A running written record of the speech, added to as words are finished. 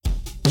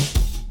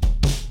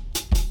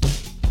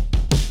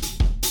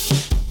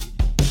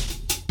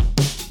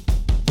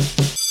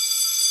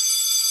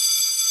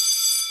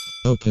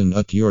open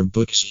up your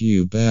books,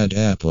 you bad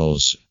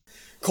apples.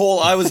 Cole,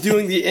 I was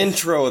doing the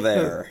intro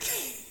there.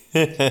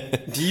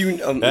 Do you...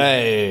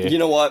 Hey. You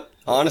know what?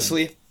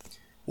 Honestly,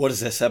 what is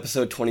this,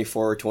 episode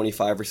 24 or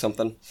 25 or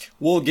something?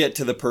 We'll get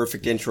to the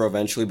perfect intro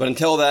eventually, but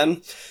until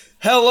then,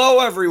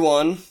 hello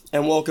everyone,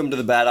 and welcome to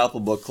the Bad Apple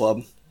Book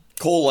Club.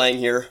 Cole Lang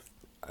here.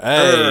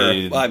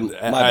 Hey, my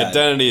bad.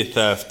 identity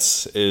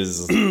theft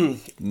is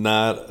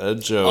not a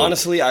joke.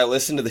 Honestly, I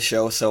listen to the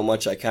show so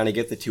much, I kind of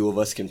get the two of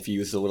us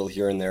confused a little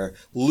here and there.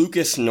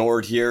 Lucas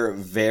Nord here,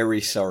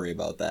 very sorry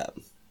about that.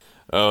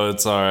 Oh,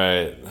 it's all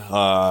right.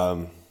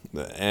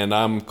 And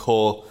I'm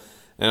Cole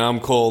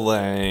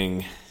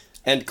Lang.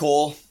 And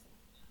Cole,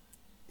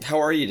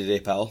 how are you today,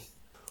 pal?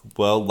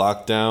 Well,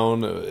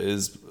 lockdown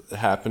is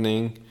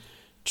happening.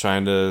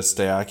 Trying to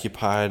stay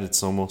occupied.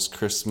 It's almost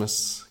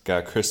Christmas.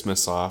 Got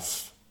Christmas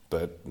off,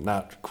 but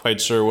not quite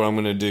sure what I'm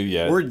going to do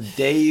yet. We're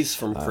days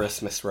from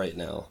Christmas right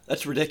now.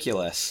 That's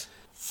ridiculous.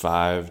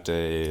 5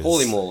 days.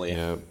 Holy moly.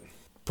 Yep.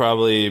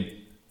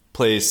 Probably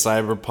play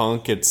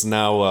Cyberpunk. It's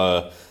now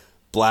a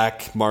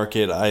black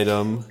market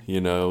item.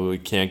 You know, we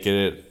can't get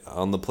it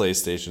on the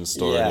PlayStation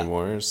Store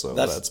anymore, so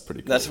that's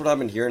pretty cool. That's what I've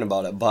been hearing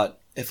about it.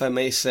 But if I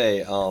may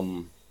say,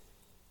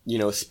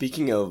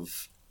 speaking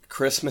of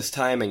Christmas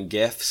time and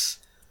gifts,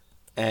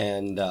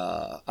 and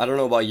I don't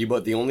know about you,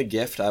 but the only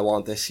gift I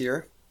want this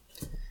year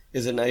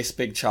is a nice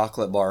big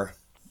chocolate bar.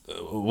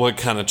 What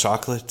kind of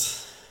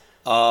chocolate?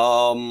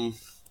 One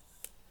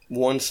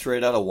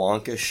straight out of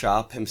Wonka's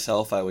shop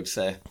himself, I would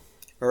say.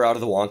 Or out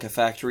of the Wonka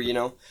factory, you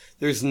know?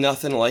 There's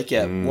nothing like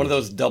it. One of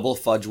those double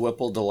fudge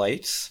Whipple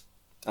delights.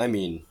 I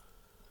mean,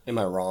 am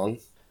I wrong?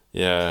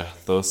 Yeah,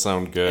 those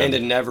sound good. And a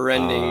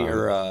never-ending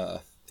or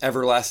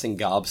everlasting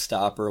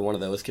gobstopper, one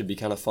of those could be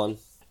kind of fun.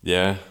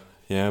 Yeah,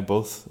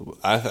 both.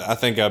 I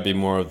think I'd be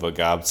more of a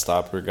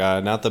gobstopper guy.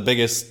 Not the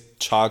biggest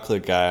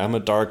chocolate guy. I'm a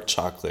dark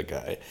chocolate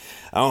guy.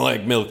 I don't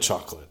like milk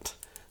chocolate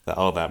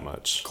all that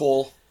much.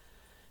 Cole,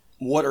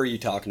 what are you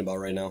talking about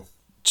right now?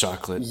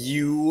 Chocolate.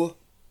 You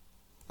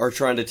are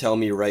trying to tell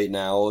me right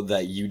now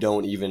that you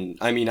don't even...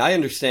 I mean, I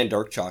understand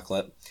dark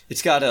chocolate.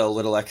 It's got a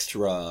little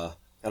extra...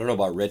 I don't know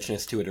about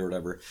richness to it or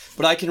whatever.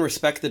 But I can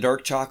respect the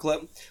dark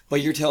chocolate.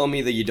 But you're telling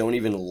me that you don't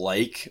even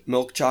like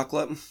milk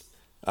chocolate?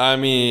 I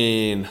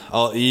mean,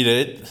 I'll eat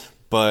it,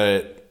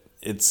 but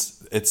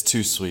it's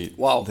too sweet.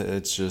 Wow.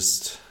 It's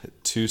just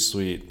too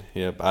sweet.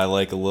 Yep, I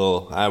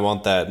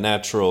want that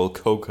natural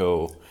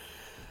cocoa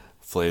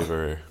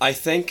flavor. I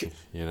think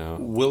you know,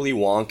 Willy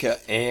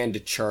Wonka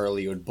and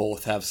Charlie would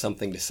both have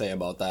something to say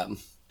about that.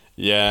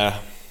 Yeah,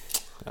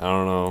 I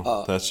don't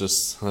know. That's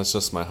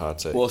just my hot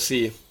take. Well,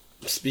 see,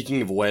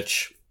 speaking of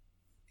which,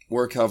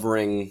 we're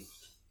covering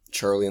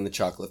Charlie and the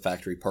Chocolate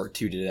Factory Part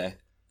 2 today.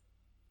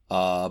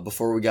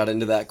 Before we got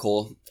into that,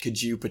 Cole,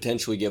 could you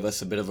potentially give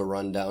us a bit of a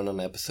rundown on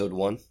Episode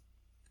 1?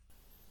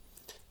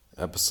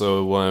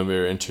 Episode 1, we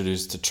were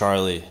introduced to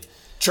Charlie.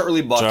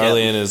 Charlie Bucket.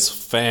 Charlie and his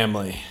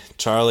family.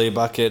 Charlie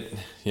Bucket,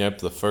 yep,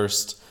 the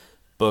first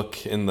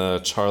book in the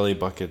Charlie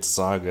Bucket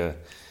saga.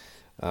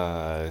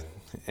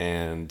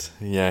 And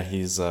yeah,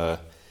 he's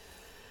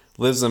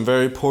lives in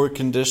very poor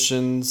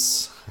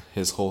conditions.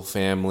 His whole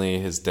family,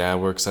 his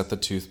dad works at the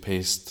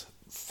toothpaste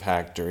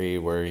factory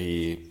where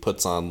he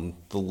puts on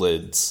the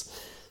lids,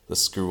 the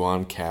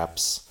screw-on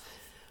caps.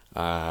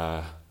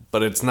 But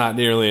it's not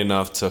nearly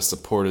enough to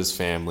support his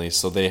family,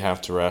 so they have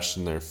to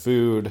ration their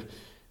food.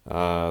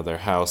 Their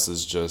house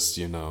is just,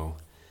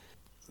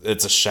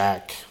 it's a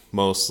shack,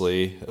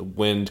 mostly.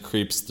 Wind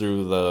creeps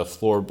through the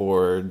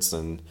floorboards,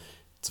 and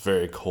it's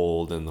very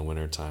cold in the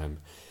wintertime.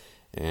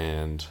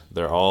 And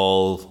they're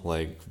all,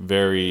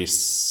 very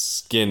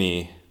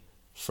skinny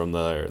from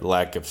the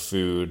lack of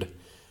food.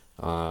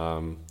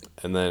 And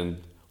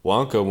then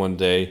Wonka one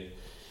day,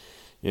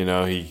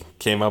 he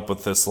came up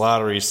with this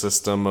lottery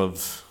system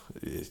of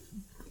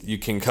you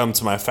can come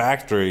to my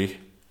factory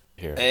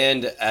here.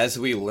 And as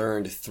we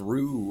learned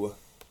through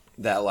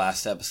that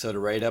last episode,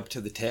 right up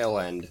to the tail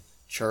end,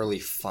 Charlie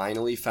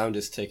finally found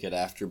his ticket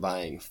after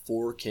buying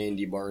 4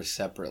 candy bars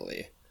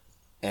separately.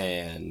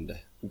 And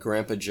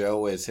Grandpa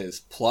Joe is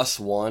his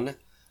 +1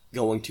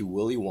 going to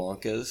Willy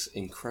Wonka's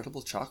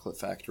Incredible Chocolate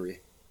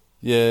Factory.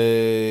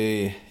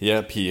 Yay.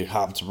 Yep, he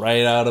hopped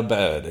right out of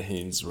bed.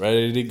 He's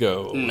ready to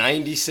go.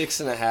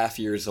 96 and a half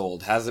years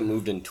old. Hasn't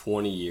moved in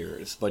 20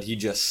 years. But he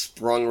just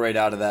sprung right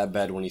out of that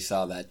bed when he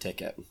saw that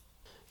ticket.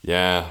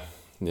 Yeah.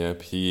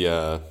 Yep, he's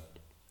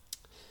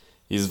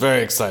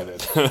very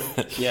excited.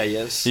 Yeah, he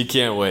is. He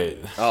can't wait.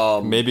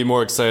 Maybe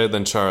more excited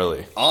than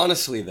Charlie.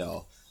 Honestly,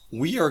 though,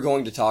 we are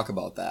going to talk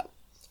about that.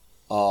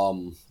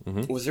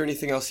 Was there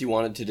anything else you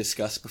wanted to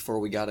discuss before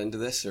we got into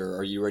this? Or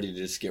are you ready to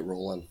just get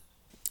rolling?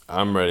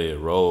 I'm ready to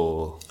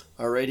roll.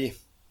 Alrighty.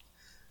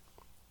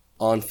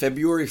 On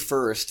February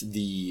 1st,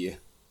 the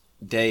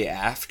day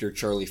after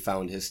Charlie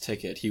found his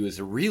ticket, he was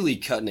really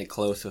cutting it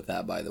close with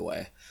that, by the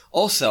way.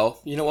 Also,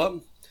 you know what?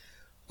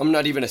 I'm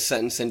not even a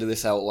sentence into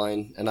this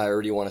outline, and I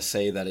already want to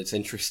say that it's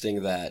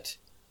interesting that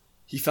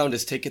he found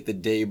his ticket the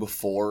day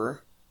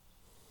before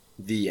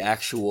the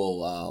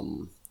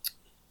actual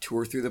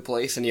tour through the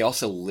place, and he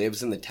also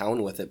lives in the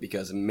town with it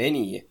because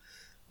many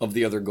of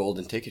the other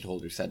golden ticket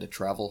holders had to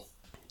travel.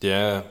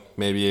 Yeah,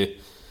 maybe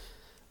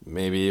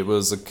it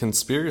was a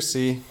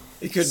conspiracy.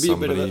 It could be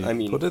Somebody a bit of a, I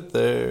mean, put it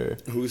there.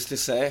 who's to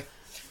say?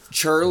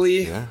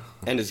 Charlie Yeah.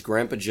 and his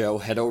Grandpa Joe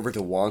head over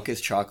to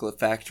Wonka's chocolate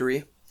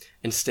factory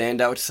and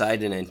stand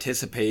outside in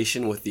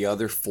anticipation with the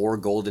other 4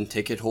 golden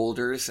ticket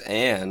holders,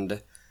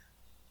 and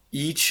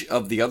each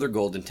of the other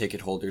golden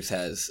ticket holders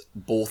has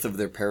both of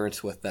their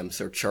parents with them.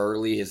 So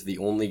Charlie is the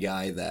only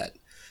guy that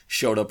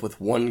showed up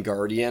with one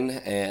guardian,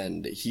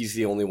 and he's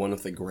the only one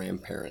with a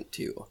grandparent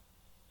too.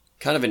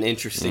 Kind of an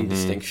interesting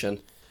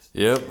distinction.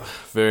 Yep,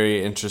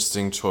 very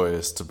interesting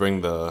choice to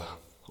bring the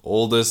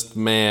oldest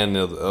man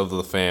of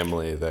the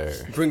family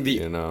there. Bring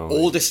the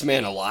oldest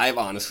man alive,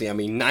 honestly. I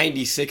mean,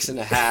 96 and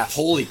a half.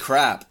 Holy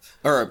crap.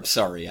 Or,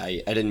 sorry,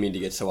 I didn't mean to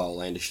get so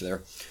outlandish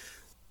there.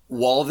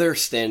 While they're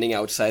standing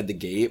outside the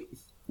gate,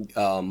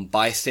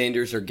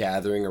 bystanders are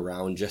gathering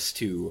around just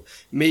to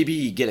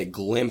maybe get a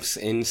glimpse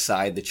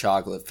inside the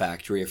chocolate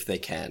factory if they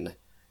can.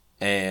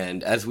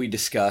 And as we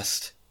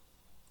discussed,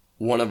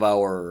 one of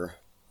our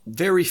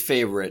very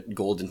favorite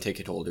golden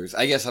ticket holders,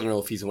 I guess I don't know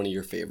if he's one of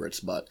your favorites,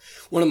 but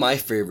one of my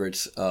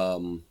favorites,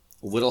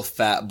 little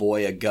fat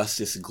boy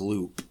Augustus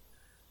Gloop,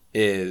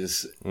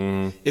 is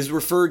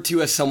referred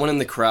to as someone in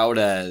the crowd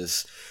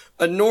as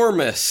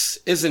enormous,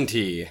 isn't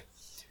he?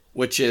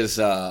 Which is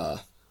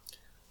kind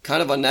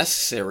of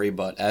unnecessary,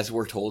 but as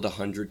we're told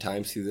 100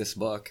 times through this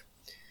book,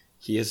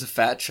 he is a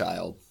fat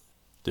child.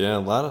 Yeah, a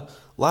lot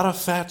of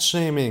fat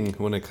shaming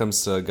when it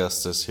comes to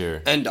Augustus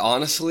here. And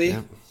honestly,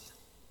 Yep.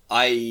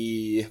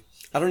 I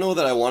don't know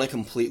that I want to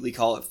completely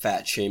call it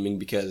fat shaming,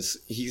 because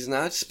he's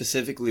not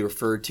specifically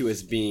referred to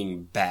as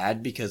being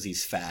bad because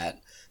he's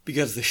fat.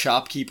 Because the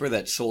shopkeeper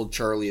that sold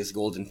Charlie his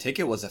golden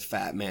ticket was a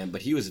fat man,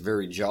 but he was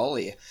very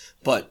jolly.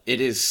 But it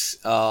is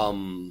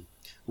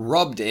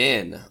rubbed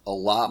in a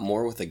lot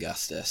more with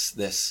Augustus,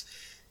 this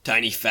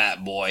tiny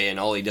fat boy, and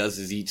all he does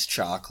is eats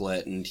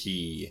chocolate, and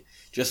he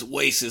just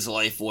wastes his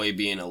life away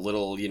being a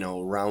little,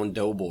 round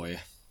doughboy.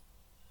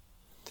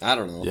 I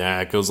don't know.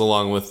 Yeah, it goes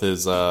along with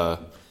his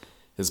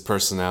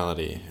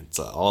personality. It's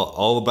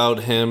all about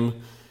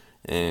him,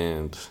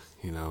 and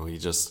he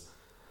just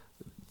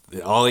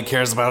all he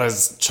cares about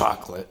is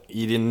chocolate,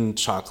 eating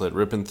chocolate,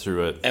 ripping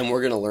through it. And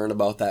we're gonna learn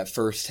about that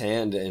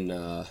firsthand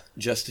in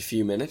just a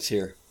few minutes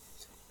here.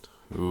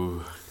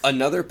 Ooh.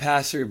 Another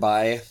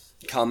passerby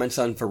comments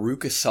on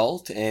Veruca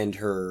Salt and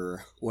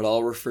her, what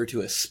I'll refer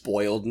to as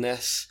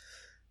spoiledness,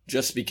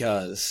 just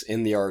because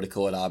in the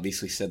article it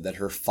obviously said that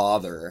her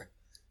father,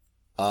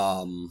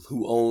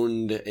 who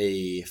owned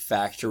a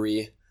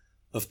factory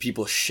of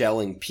people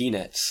shelling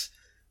peanuts,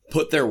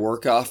 put their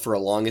work off for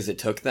as long as it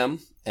took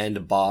them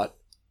and bought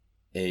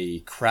a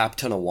crap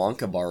ton of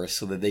Wonka bars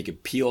so that they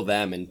could peel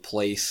them in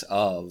place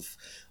of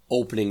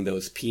opening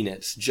those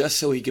peanuts, just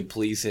so he could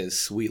please his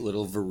sweet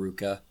little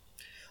Veruca.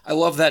 I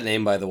love that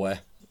name, by the way.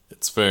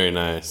 It's very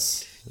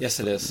nice. Yes,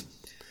 it is.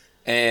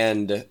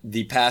 And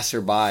the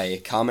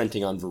passerby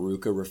commenting on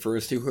Veruca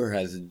refers to her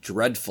as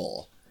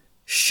dreadful,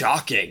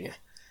 shocking,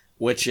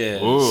 which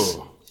is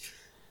Ooh.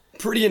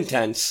 pretty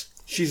intense.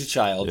 She's a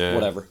child, Yeah.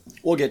 whatever.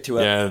 We'll get to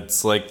it. Yeah,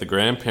 it's like the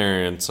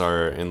grandparents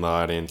are in the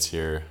audience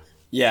here.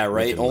 Yeah,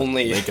 right?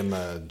 Making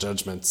the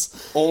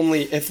judgments.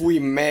 Only if we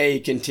may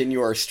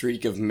continue our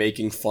streak of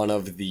making fun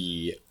of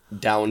the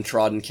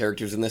downtrodden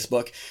characters in this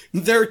book,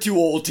 they're too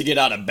old to get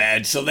out of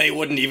bed, so they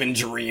wouldn't even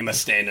dream of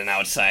standing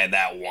outside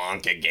that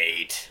Wonka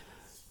gate.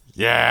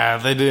 Yeah,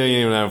 they didn't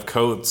even have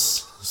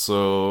coats,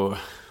 so...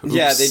 Oops.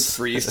 Yeah, they'd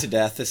freeze to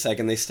death the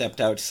second they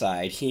stepped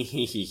outside.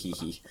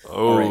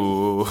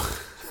 Oh.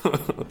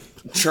 Right.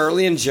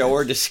 Charlie and Joe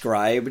are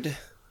described,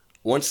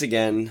 once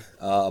again,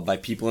 by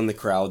people in the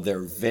crowd.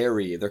 They're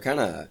kind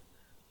of...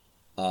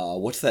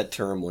 what's that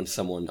term when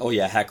someone... Oh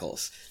yeah,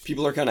 heckles.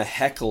 People are kind of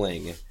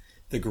heckling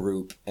the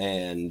group,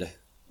 and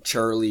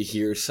Charlie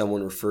hears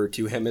someone refer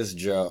to him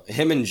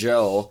and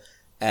Joe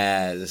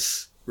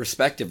as,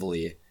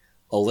 respectively,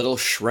 a little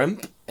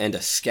shrimp and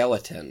a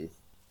skeleton.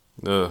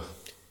 Ugh.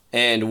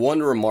 And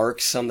one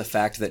remarks on the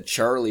fact that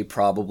Charlie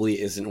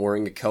probably isn't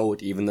wearing a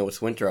coat even though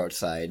it's winter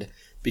outside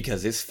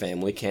because his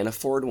family can't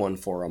afford one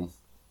for him.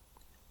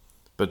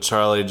 But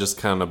Charlie just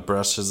kind of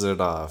brushes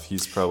it off.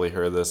 He's probably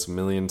heard this a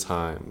million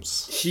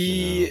times.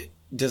 He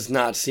does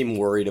not seem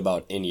worried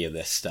about any of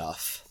this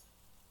stuff.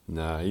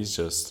 Nah, he's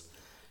just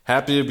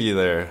happy to be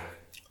there.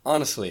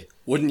 Honestly,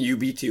 wouldn't you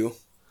be too?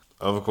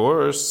 Of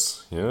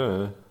course,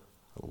 yeah.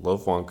 I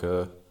love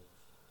Wonka.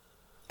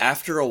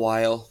 After a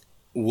while,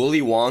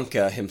 Willy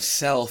Wonka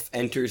himself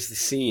enters the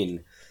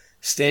scene.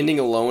 Standing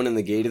alone in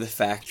the gate of the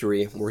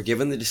factory, we're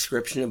given the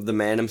description of the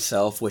man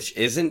himself, which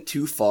isn't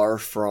too far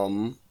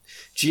from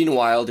Gene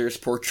Wilder's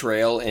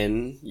portrayal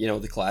in,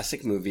 the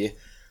classic movie.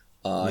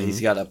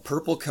 He's got a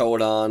purple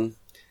coat on,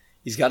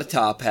 he's got a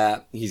top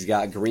hat, he's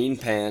got green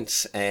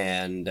pants,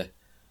 and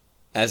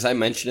as I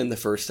mentioned in the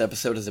first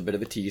episode as a bit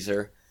of a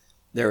teaser,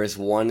 there is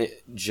one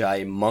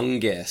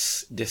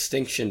gymongous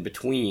distinction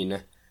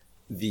between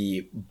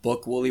the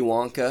book Willy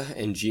Wonka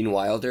and Gene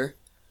Wilder,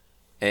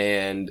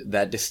 And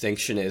that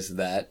distinction is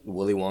that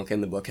Willy Wonka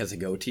in the book has a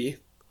goatee.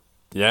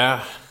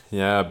 Yeah,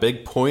 a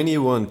big pointy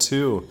one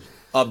too.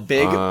 A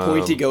big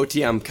pointy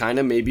goatee. I'm kind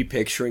of maybe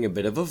picturing a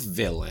bit of a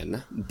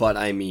villain, but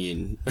I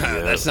mean,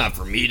 that's not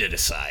for me to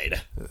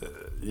decide.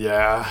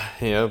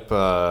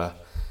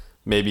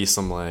 Maybe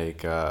some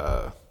like,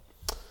 I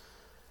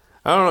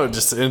don't know,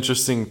 just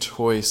interesting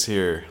choice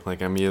here.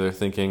 Like I'm either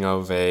thinking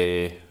of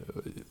a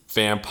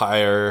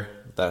vampire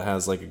that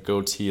has like a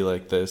goatee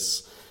like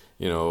this,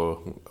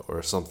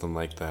 or something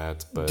like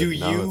that. But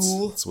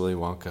it's Willy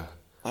Wonka.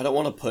 I don't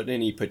want to put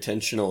any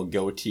potential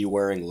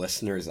goatee-wearing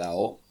listeners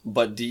out,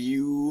 but do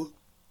you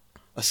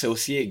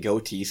associate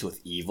goatees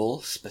with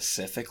evil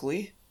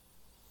specifically?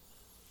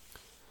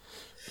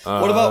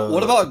 What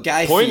about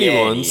Guy pointy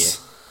Fieri?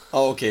 Ones?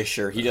 Oh, okay,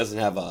 sure. He doesn't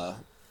have a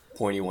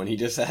pointy one. He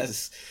just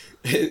has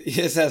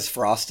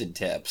frosted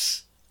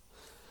tips.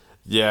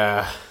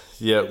 Yeah.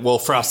 Well,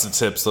 frosted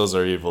tips; those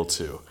are evil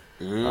too.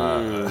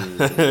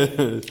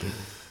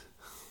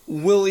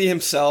 Willie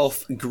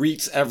himself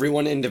greets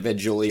everyone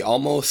individually,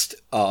 almost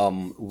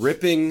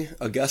ripping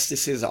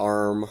Augustus's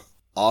arm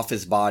off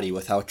his body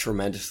with how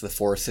tremendous the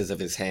force is of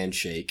his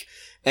handshake.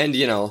 And,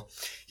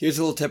 here's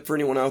a little tip for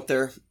anyone out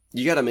there.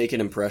 You gotta make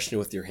an impression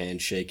with your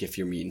handshake if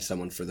you're meeting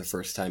someone for the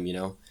first time,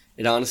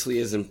 It honestly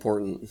is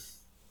important.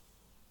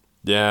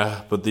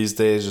 Yeah, but these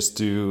days just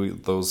do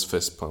those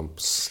fist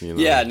pumps,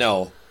 Yeah,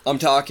 no. I'm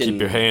talking...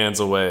 Keep your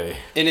hands away.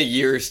 In a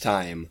year's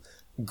time,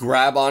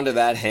 grab onto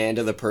that hand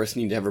of the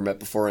person you never met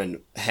before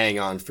and hang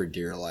on for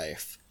dear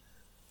life.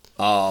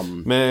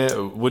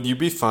 Man, would you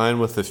be fine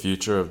with the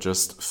future of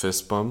just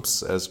fist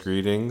bumps as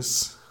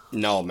greetings?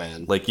 No,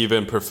 man. Like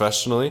even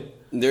professionally?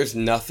 There's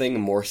nothing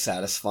more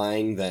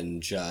satisfying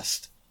than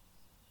just,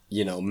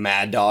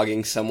 mad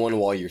dogging someone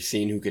while you're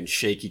seeing who can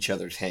shake each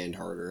other's hand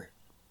harder.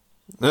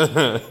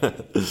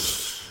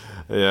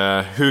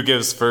 Yeah, who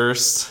gives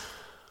first?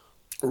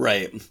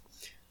 Right.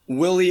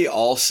 Willie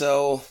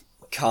also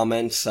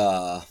comments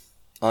on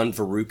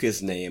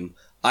Veruca's name.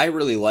 I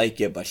really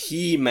like it, but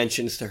he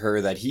mentions to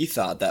her that he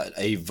thought that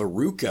a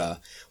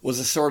verruca was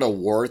a sort of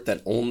wart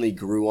that only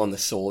grew on the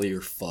sole of your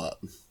foot.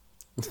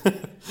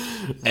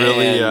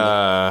 Really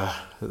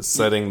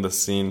setting the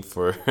scene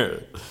for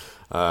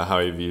how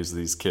he views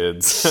these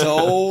kids.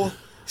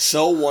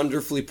 So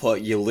wonderfully put.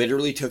 You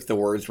literally took the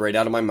words right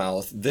out of my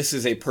mouth. This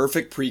is a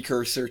perfect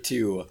precursor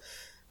to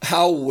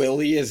how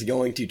Willie is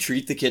going to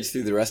treat the kids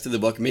through the rest of the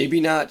book. Maybe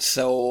not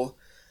so...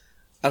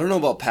 I don't know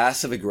about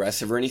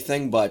passive-aggressive or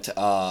anything, but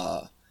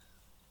I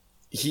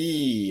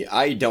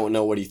don't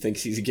know what he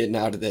thinks he's getting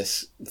out of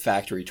this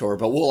factory tour,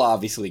 but we'll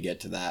obviously get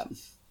to that.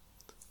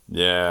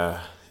 Yeah.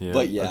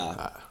 But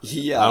yeah,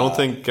 I don't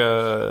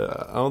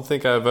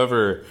think I've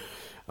ever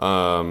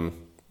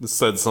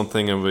said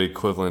something of the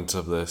equivalent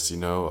of this.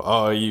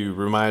 Oh, you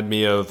remind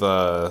me of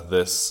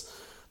this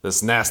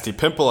nasty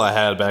pimple I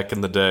had back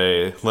in the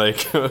day.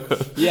 Like,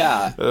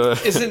 yeah,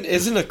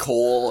 isn't a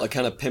coal a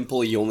kind of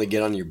pimple you only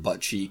get on your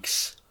butt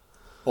cheeks?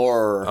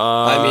 Or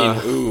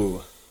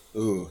ooh,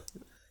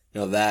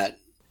 that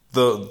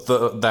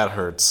that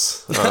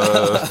hurts.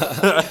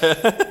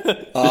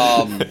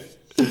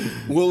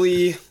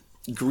 Willie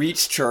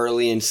greets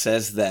Charlie and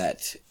says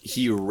that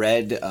he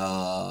read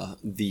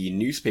the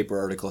newspaper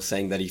article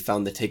saying that he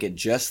found the ticket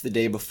just the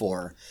day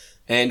before.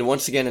 And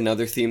once again,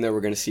 another theme that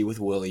we're going to see with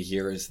Willie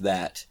here is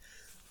that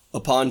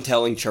upon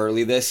telling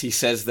Charlie this, he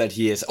says that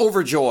he is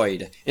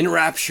overjoyed,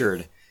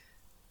 enraptured,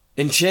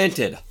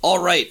 enchanted, all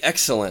right,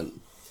 excellent.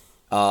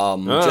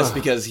 Just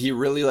because he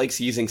really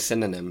likes using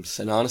synonyms.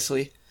 And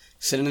honestly,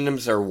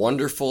 synonyms are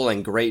wonderful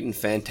and great and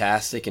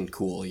fantastic and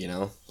cool,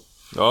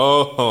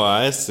 Oh,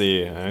 I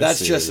see.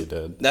 That's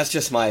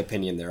just my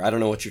opinion there. I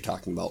don't know what you're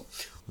talking about.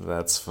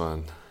 That's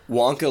fun.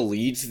 Wonka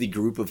leads the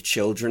group of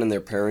children and their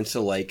parents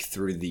alike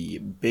through the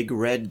big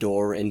red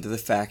door into the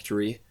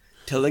factory,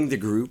 telling the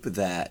group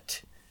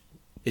that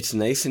it's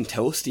nice and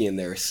toasty in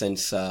there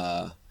since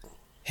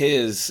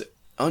his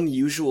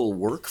unusual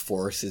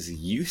workforce is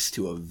used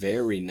to a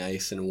very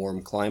nice and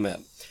warm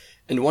climate.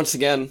 And once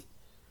again,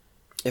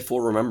 if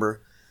we'll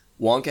remember,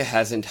 Wonka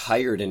hasn't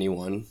hired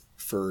anyone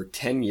for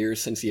 10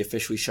 years since he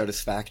officially shut his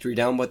factory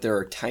down, but there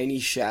are tiny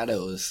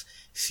shadows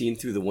seen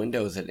through the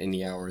windows at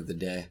any hour of the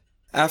day.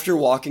 After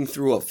walking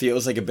through what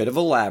feels like a bit of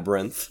a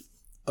labyrinth,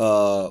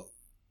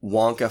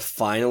 Wonka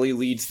finally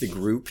leads the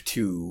group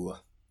to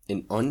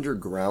an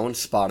underground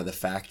spot of the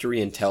factory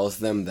and tells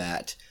them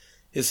that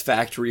his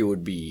factory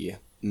would be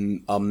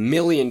a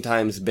million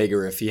times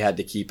bigger if he had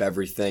to keep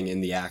everything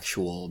in the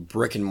actual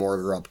brick and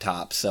mortar up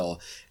top. So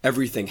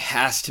everything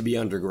has to be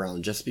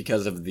underground just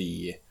because of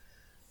the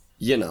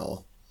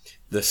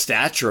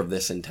stature of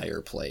this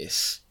entire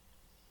place.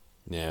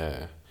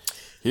 Yeah.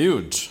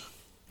 Huge.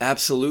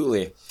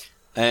 Absolutely.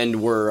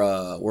 And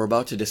we're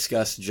about to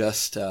discuss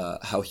just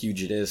how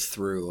huge it is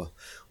through...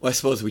 Well, I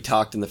suppose we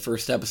talked in the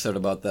first episode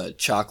about the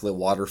chocolate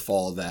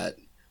waterfall that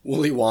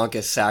Willy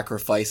Wonka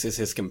sacrifices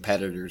his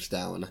competitors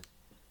down.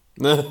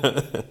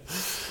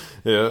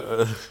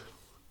 Yeah.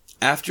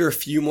 After a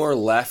few more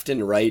left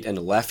and right and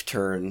left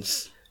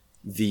turns,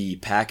 the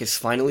pack is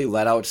finally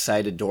let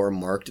outside a door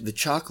marked the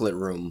chocolate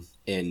room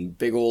in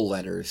big old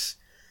letters.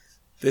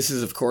 This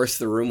is, of course,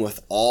 the room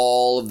with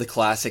all of the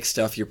classic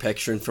stuff you're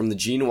picturing from the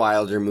Gene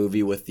Wilder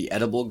movie, with the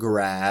edible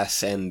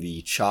grass and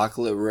the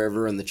chocolate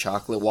river and the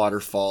chocolate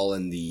waterfall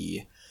and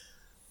the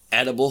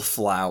edible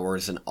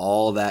flowers and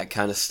all that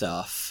kind of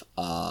stuff.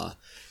 And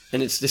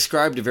it's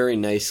described very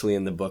nicely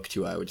in the book,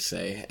 too, I would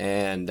say.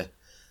 And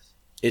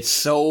it's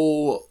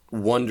so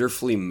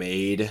wonderfully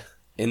made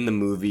in the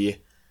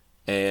movie,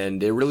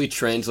 and it really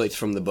translates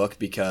from the book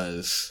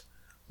because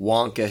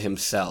Wonka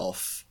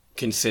himself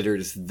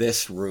considers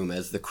this room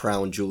as the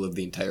crown jewel of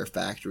the entire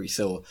factory.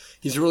 So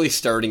he's really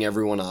starting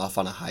everyone off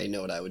on a high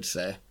note, I would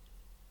say.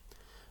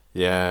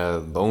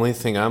 Yeah, the only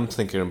thing I'm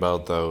thinking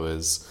about, though,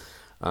 is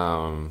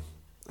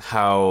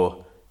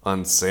how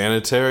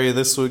unsanitary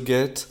this would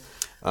get.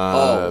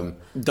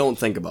 Don't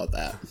think about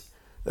that.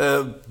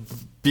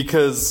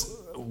 Because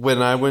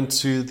when I went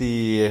to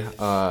the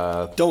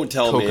Don't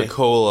tell me.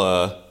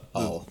 Coca-Cola,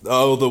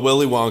 the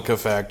Willy Wonka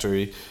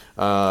factory.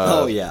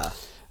 Yeah.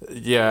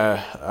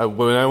 Yeah,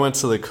 when I went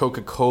to the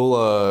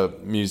Coca-Cola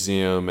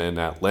Museum in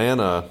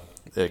Atlanta,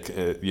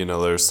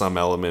 there's some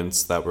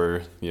elements that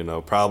were,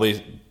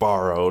 probably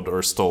borrowed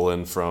or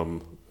stolen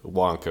from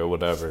Wonka,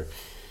 whatever.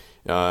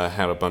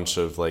 Had a bunch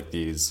of like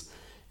these,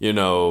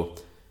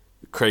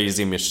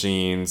 crazy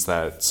machines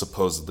that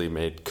supposedly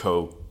made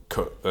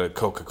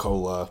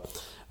Coca-Cola,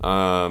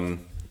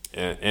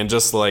 and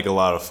just like a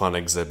lot of fun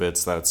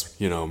exhibits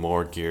that's,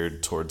 more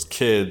geared towards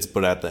kids.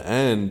 But at the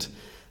end,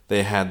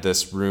 they had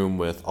this room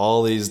with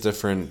all these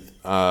different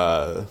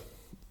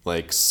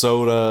like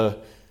soda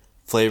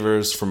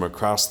flavors from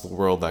across the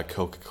world that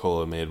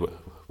Coca-Cola made,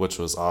 which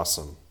was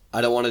awesome. I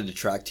don't want to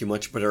detract too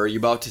much, but are you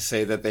about to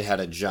say that they had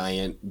a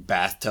giant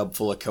bathtub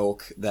full of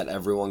Coke that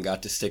everyone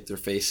got to stick their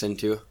face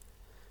into?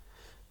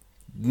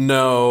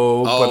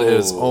 No, but it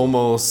was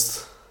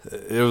almost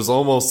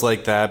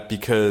like that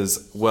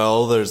because,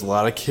 well, there's a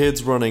lot of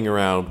kids running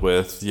around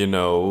with,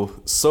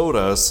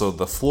 soda, so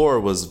the floor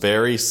was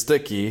very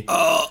sticky.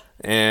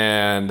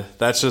 And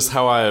that's just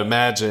how I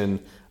imagine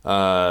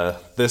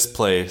this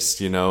place,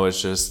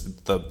 it's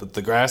just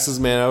the grass is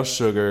made out of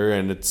sugar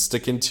and it's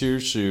sticking to your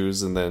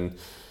shoes, and then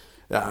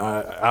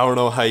I don't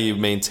know how you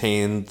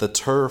maintain the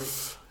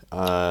turf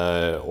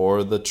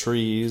or the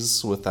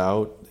trees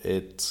without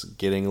it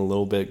getting a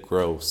little bit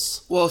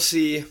gross. Well,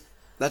 see,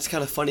 that's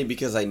kind of funny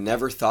because I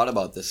never thought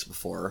about this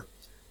before.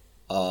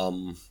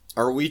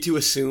 Are we to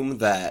assume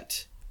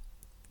that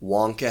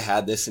Wonka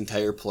had this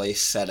entire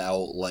place set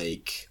out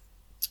like...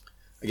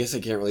 I guess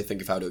I can't really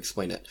think of how to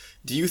explain it.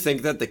 Do you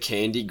think that the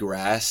candy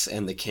grass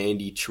and the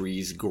candy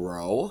trees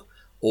grow?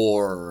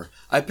 Or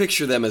I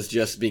picture them as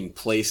just being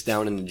placed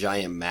down in a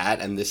giant mat,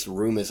 and this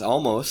room is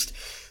almost,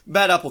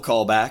 bad apple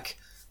callback,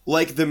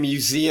 like the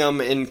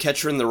museum in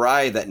Catcher in the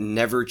Rye that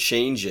never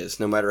changes.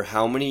 No matter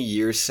how many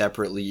years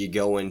separately you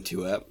go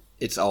into it,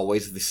 it's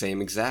always the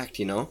same exact,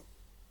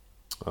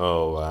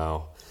 Oh,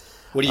 wow.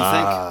 What do you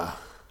think?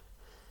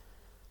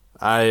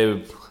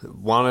 I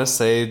want to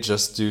say,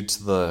 just due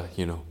to the,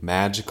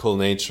 magical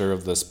nature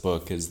of this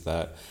book, is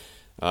that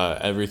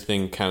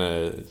everything kind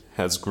of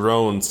has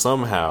grown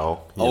somehow.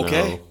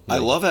 Okay, I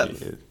love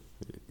it.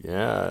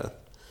 Yeah,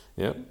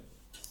 yep.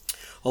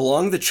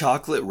 Along the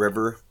Chocolate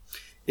River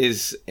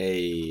is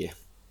a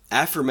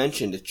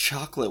aforementioned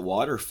chocolate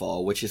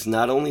waterfall, which is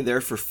not only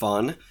there for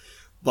fun,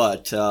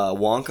 but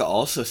Wonka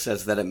also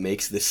says that it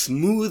makes the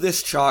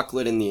smoothest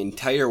chocolate in the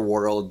entire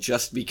world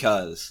just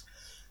because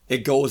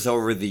it goes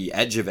over the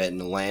edge of it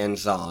and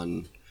lands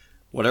on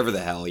whatever the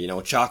hell,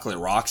 chocolate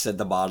rocks at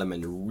the bottom,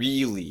 and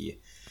really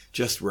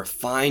just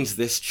refines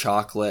this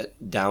chocolate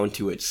down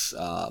to its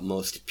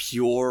most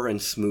pure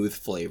and smooth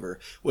flavor,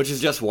 which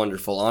is just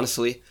wonderful.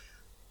 Honestly,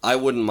 I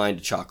wouldn't mind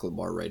a chocolate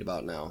bar right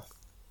about now.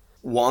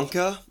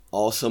 Wonka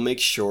also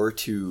makes sure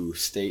to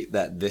state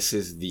that this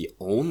is the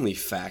only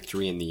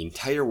factory in the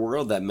entire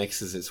world that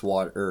mixes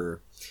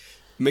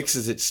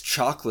its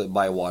chocolate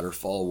by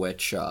waterfall,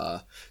 which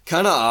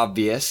kind of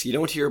obvious. You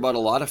don't hear about a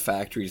lot of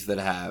factories that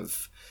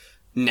have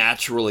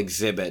natural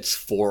exhibits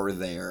for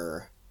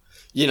their,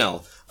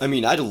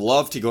 I'd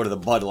love to go to the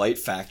Bud Light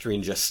factory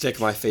and just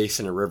stick my face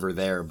in a river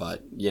there,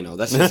 but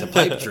that's just a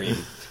pipe dream.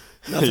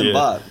 Nothing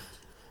but.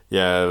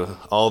 Yeah,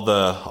 all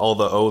the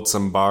oats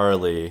and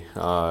barley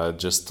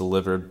just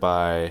delivered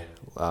by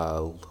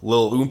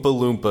little Oompa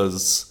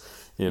Loompas,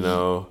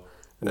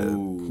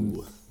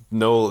 Ooh.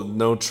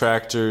 No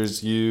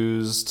tractors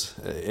used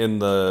in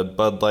the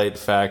Bud Light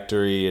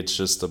factory. It's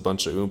just a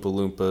bunch of Oompa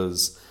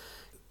Loompas.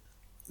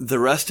 The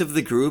rest of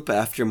the group,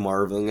 after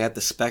marveling at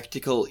the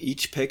spectacle,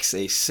 each picks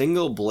a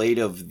single blade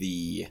of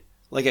the,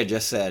 like I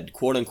just said,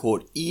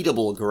 quote-unquote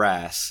eatable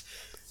grass.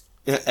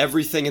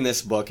 Everything in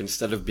this book,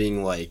 instead of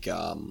being like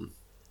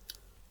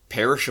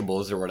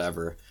perishables or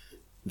whatever,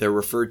 they're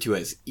referred to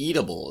as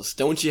eatables.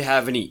 Don't you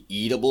have any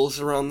eatables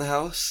around the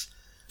house?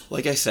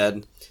 Like I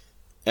said,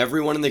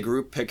 everyone in the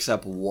group picks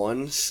up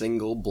one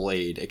single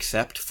blade,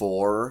 except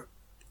for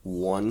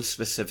one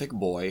specific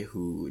boy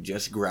who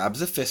just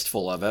grabs a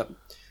fistful of it.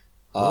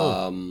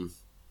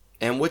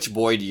 And which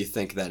boy do you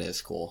think that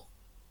is, Cole?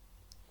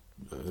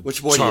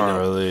 Which boy do you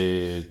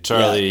know?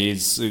 Charlie,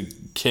 he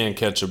can't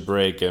catch a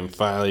break, and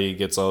finally he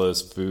gets all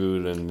his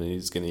food, and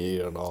he's going to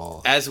eat it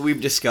all. As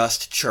we've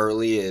discussed,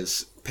 Charlie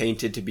is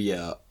painted to be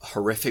a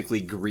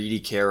horrifically greedy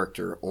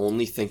character,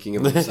 only thinking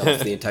of himself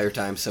the entire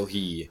time, so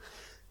he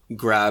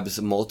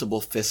grabs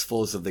multiple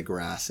fistfuls of the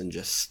grass and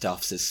just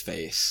stuffs his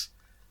face.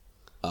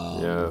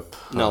 Yep.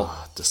 No.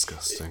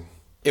 Disgusting.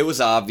 It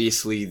was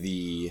obviously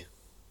the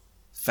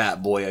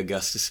fat boy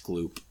Augustus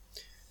Gloop.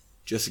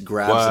 Just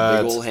grabs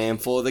a big old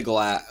handful of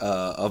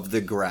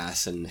the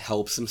grass and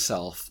helps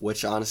himself,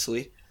 which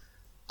honestly,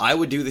 I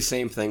would do the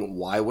same thing.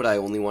 Why would I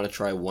only want to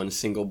try one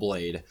single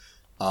blade?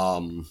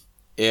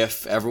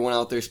 If everyone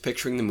out there is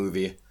picturing the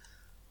movie,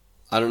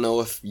 I don't know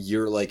if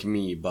you're like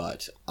me,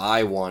 but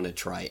I want to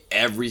try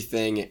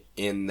everything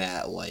in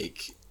that,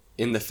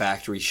 in the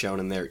factory shown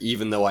in there.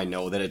 Even though I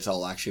know that it's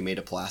all actually made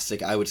of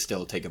plastic, I would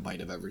still take a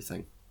bite of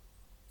everything.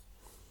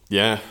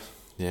 Yeah.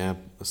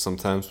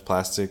 Sometimes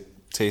plastic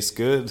tastes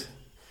good.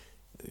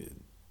 It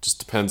just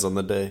depends on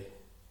the day.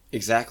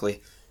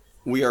 Exactly.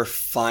 We are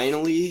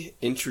finally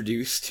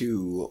introduced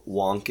to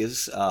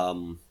Wonka's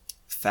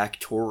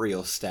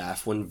factorial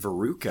staff when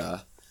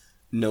Veruca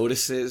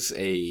notices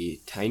a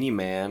tiny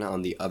man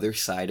on the other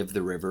side of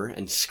the river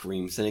and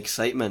screams in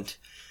excitement.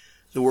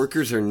 The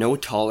workers are no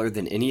taller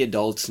than any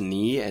adult's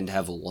knee and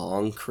have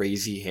long,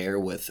 crazy hair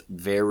with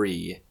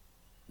very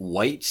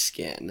white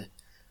skin.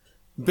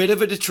 Bit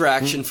of a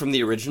detraction from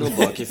the original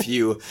book. If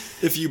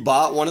you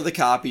bought one of the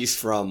copies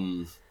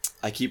from,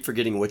 I keep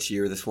forgetting which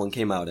year this one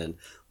came out in,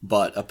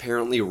 but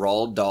apparently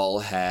Roald Dahl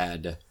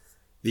had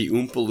the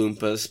Oompa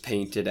Loompas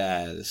painted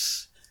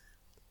as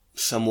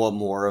somewhat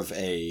more of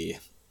a...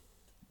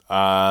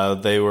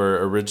 They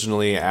were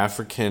originally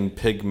African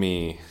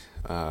pygmy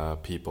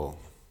people.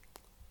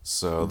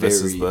 So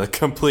this is the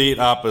complete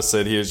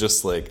opposite. He was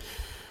just like,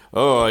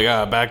 oh, I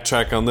gotta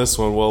backtrack on this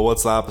one. Well,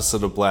 what's the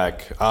opposite of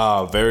black?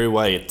 Very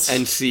white.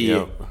 And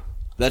see,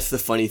 that's the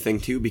funny thing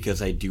too,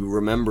 because I do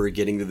remember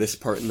getting to this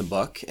part in the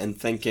book and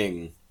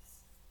thinking,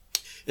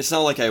 it's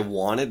not like I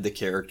wanted the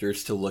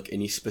characters to look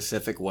any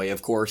specific way.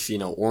 Of course,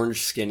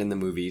 orange skin in the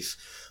movies.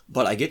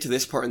 But I get to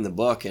this part in the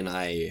book and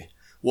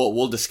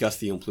we'll discuss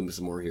the Oompa Loompas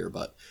more here,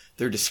 but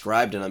they're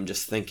described and I'm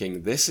just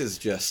thinking, this is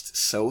just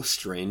so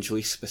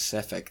strangely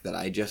specific that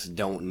I just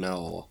don't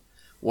know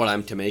what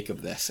I'm to make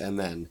of this. And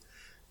then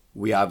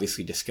we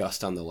obviously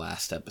discussed on the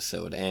last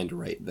episode and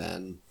right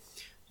then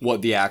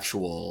what the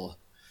actual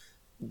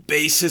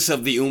basis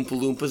of the Oompa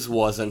Loompas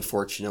was,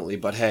 unfortunately.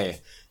 But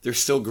hey, they're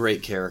still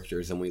great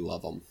characters and we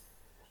love them.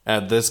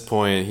 At this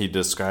point, he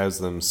describes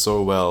them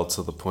so well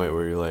to the point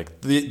where you're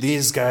like,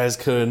 these guys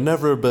could have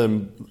never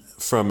been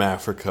from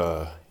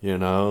Africa,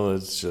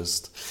 It's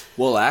just...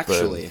 Well,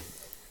 actually,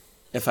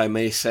 if I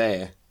may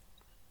say,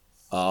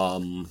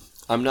 I'm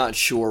not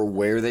sure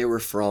where they were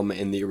from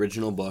in the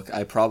original book.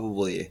 I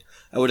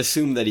would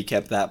assume that he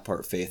kept that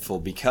part faithful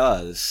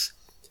because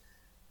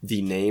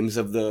the names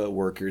of the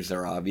workers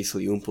are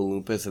obviously Oompa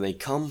Loompas and they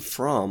come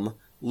from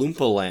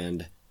Loompa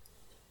Land,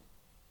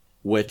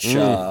 which...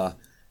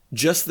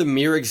 just the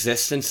mere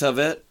existence of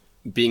it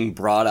being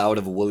brought out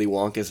of Willy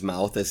Wonka's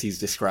mouth as he's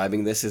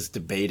describing this is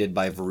debated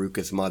by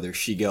Veruca's mother.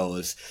 She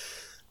goes,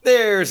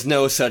 "There's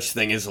no such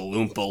thing as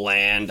Loompa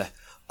Land.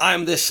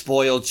 I'm this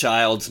spoiled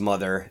child's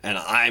mother, and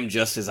I'm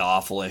just as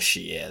awful as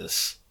she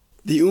is."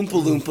 The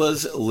Oompa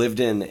Loompas lived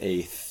in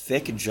a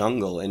thick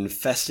jungle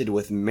infested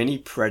with many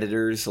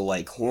predators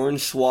like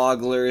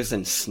hornswogglers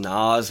and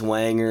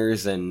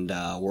snozwangers and,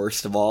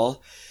 worst of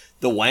all,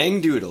 the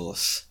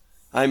Wangdoodles.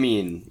 I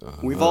mean,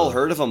 we've all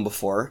heard of them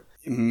before.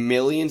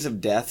 Millions of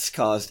deaths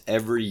caused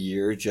every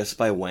year just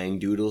by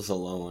Wangdoodles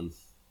alone.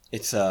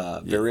 It's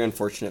a very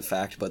unfortunate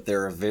fact, but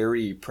they're a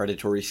very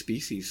predatory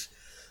species.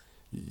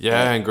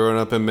 Yeah, and growing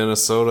up in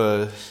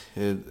Minnesota,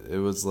 it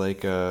was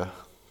like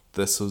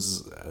this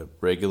was a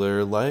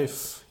regular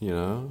life,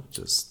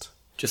 just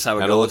how it goes.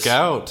 Gotta look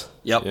out.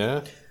 Yep.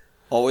 Yeah.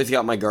 Always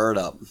got my guard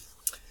up.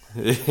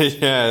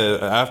 Yeah,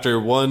 after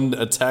one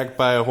attack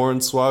by a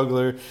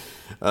hornswoggler,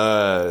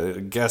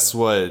 guess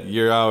what?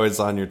 You're always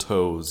on your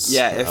toes.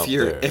 Yeah,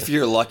 if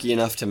you're lucky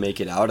enough to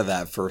make it out of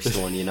that first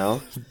one,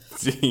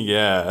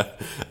 Yeah,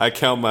 I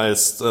count my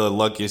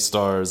lucky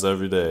stars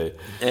every day.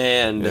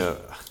 And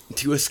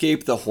to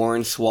escape the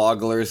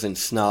hornswogglers and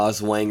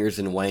snozwangers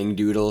and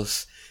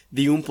wangdoodles,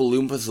 the Oompa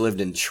Loompas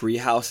lived in tree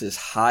houses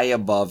high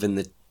above in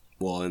the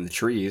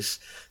trees,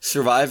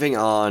 surviving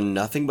on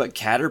nothing but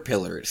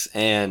caterpillars.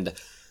 And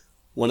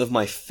one of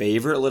my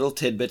favorite little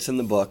tidbits in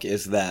the book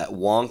is that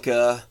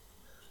Wonka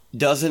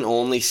doesn't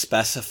only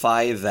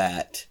specify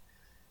that,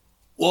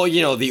 the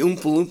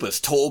Oompa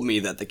Loompas told me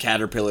that the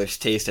caterpillars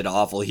tasted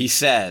awful. He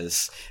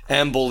says,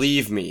 and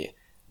believe me,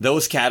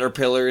 those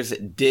caterpillars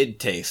did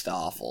taste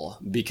awful.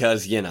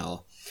 Because,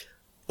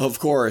 of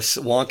course,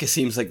 Wonka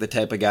seems like the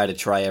type of guy to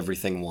try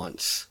everything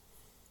once.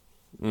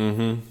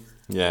 Mm-hmm.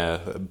 Yeah,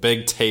 a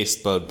big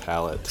taste bud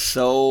palate.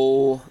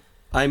 So,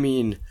 I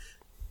mean,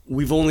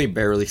 we've only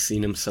barely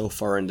seen him so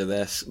far into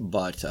this,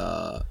 but,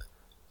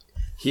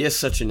 He is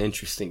such an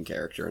interesting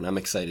character, and I'm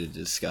excited to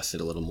discuss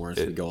it a little more as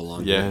we go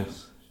along. Yeah,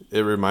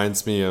 it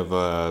reminds me of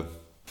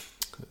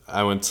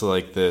I went to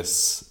like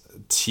this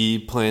tea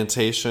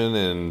plantation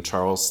in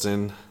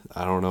Charleston.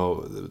 I don't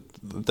know.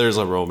 There's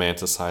a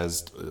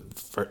romanticized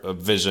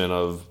vision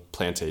of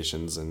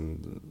plantations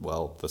in,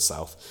 well, the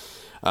South.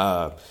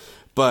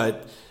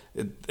 But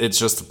it's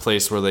just a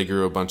place where they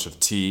grew a bunch of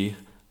tea.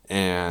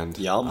 And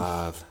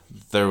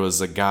there was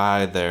a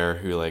guy there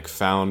who like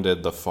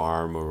founded the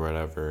farm or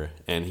whatever,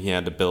 and he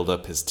had to build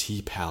up his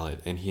tea palate,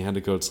 and he had to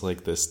go to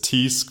like this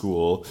tea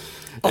school,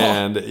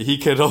 and he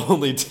could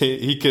only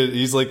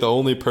he's like the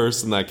only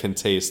person that can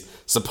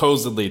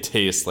supposedly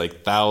taste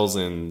like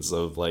thousands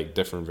of like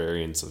different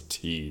variants of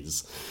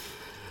teas.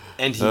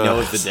 And he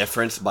knows the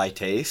difference by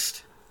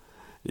taste?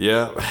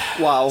 Yeah.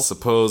 Wow.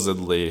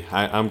 Supposedly.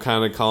 I'm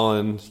kind of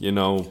calling,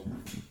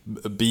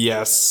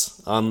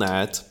 BS on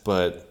that,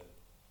 but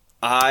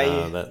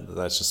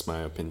that's just my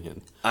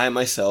opinion. I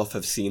myself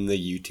have seen the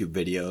YouTube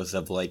videos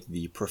of like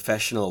the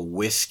professional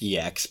whiskey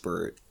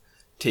expert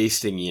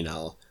tasting,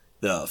 the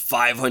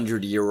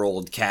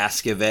 500-year-old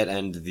cask of it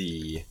and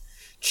the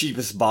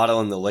cheapest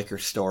bottle in the liquor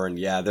store, and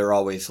yeah, they're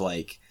always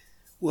like,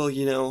 well,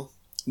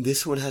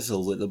 this one has a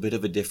little bit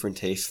of a different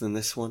taste than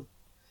this one,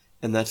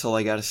 and that's all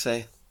I gotta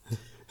say.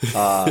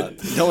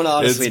 Don't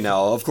honestly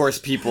know. Of course,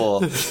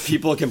 people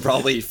can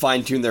probably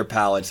fine-tune their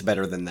palates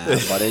better than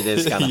that, but it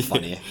is kind of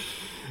funny.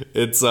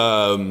 It's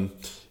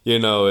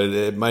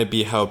it might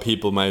be how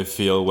people might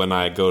feel when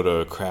I go to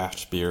a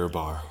craft beer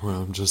bar, where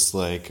I'm just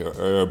like,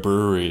 or a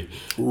brewery,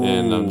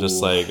 and I'm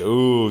just like,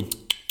 ooh,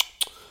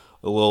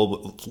 a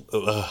little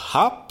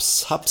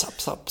hops.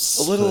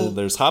 A little.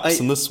 There's hops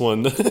in this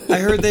one. I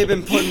heard they've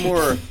been putting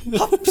more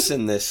hops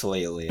in this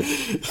lately.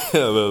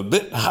 A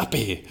bit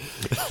hoppy.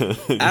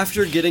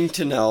 After getting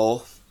to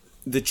know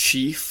the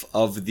chief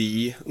of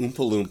the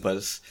Oompa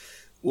Loompas,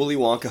 Willy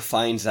Wonka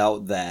finds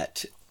out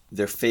that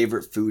their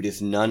favorite food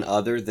is none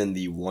other than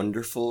the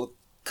wonderful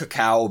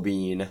cacao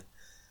bean.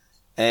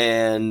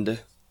 And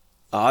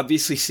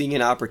obviously seeing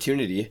an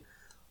opportunity,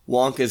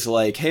 Wonka's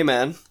like, hey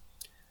man,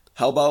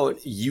 how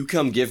about you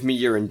come give me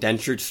your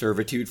indentured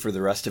servitude for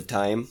the rest of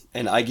time,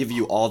 and I give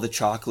you all the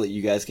chocolate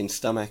you guys can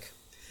stomach.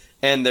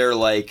 And they're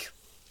like,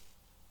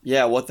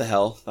 yeah, what the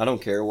hell? I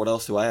don't care. What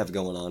else do I have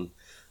going on?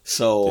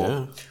 So,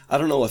 yeah. I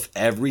don't know if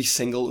every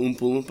single Oompa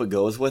Loompa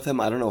goes with him.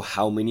 I don't know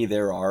how many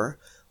there are,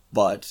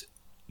 but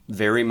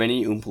very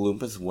many Oompa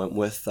Loompas went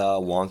with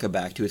Wonka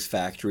back to his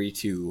factory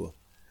to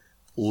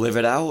live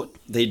it out.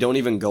 They don't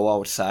even go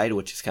outside,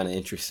 which is kind of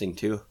interesting,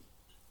 too.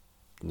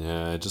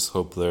 Yeah, I just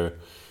hope their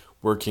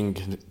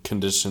working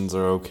conditions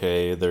are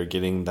okay. They're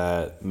getting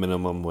that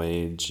minimum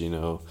wage,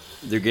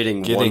 They're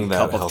getting one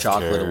cup of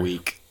chocolate a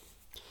week.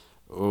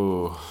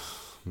 Oh,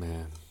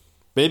 man.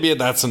 Maybe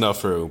that's enough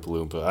for Oompa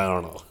Loompa. I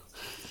don't know.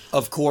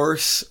 Of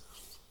course,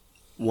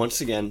 once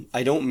again,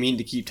 I don't mean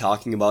to keep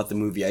talking about the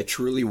movie. I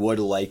truly would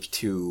like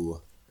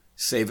to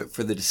save it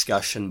for the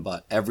discussion,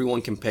 but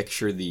everyone can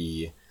picture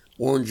the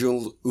orange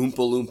Oompa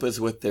Loompas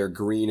with their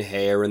green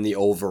hair and the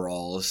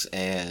overalls,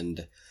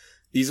 and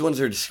these ones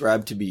are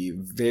described to be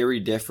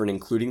very different,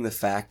 including the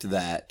fact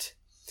that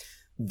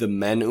the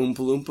men Oompa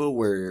Loompa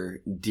wear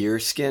deer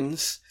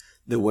skins,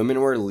 the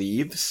women wear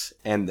leaves,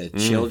 and the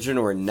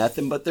children wear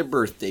nothing but their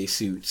birthday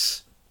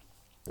suits.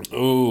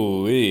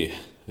 Ooh,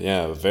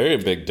 yeah, very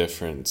big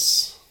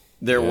difference.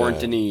 There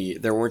weren't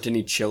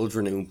any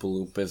children Oompa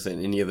Loompas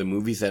in any of the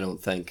movies, I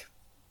don't think.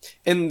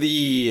 In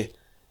the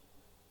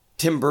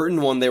Tim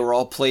Burton one, they were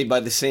all played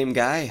by the same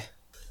guy.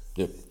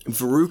 Yep.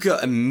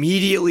 Veruca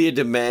immediately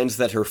demands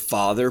that her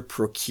father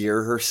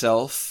procure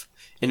herself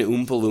an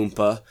Oompa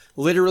Loompa,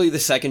 literally the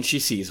second she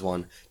sees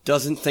one.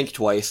 Doesn't think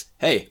twice.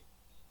 Hey,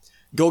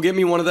 go get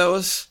me one of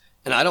those,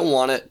 and I don't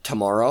want it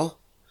tomorrow.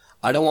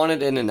 I don't want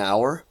it in an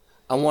hour.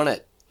 I want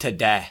it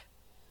today.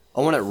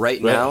 I want it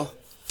right now.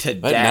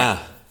 Today. Right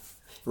now.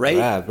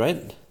 Right?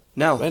 Right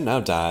now. Right now,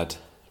 Dad.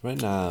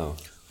 Right now.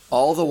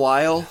 All the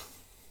while,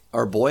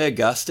 our boy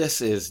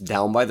Augustus is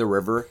down by the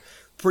river,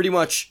 pretty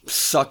much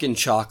sucking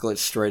chocolate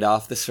straight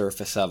off the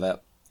surface of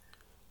it.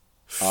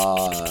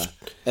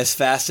 As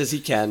fast as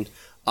he can.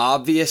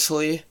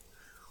 Obviously,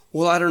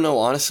 well, I don't know,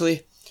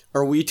 honestly,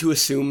 are we to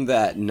assume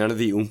that none of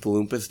the Oompa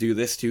Loompas do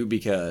this too?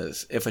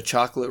 Because if a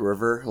chocolate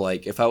river,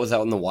 like if I was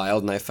out in the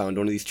wild and I found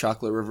one of these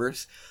chocolate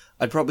rivers,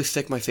 I'd probably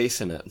stick my face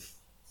in it.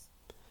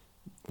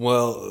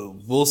 Well,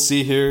 we'll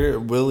see here.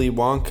 Willy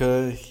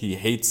Wonka, he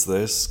hates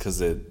this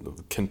because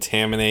it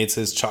contaminates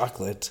his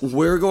chocolate.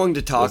 We're going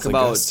to talk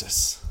about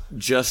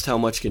just how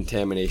much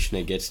contamination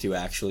it gets to,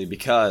 actually,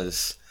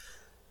 because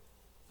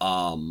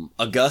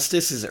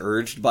Augustus is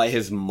urged by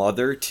his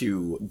mother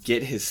to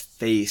get his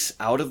face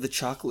out of the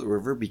chocolate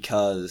river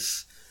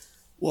because,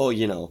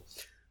 well,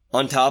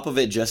 on top of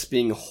it just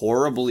being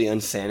horribly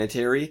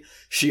unsanitary,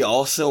 she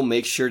also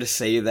makes sure to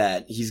say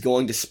that he's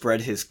going to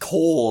spread his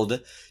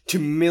cold to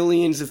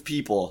millions of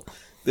people.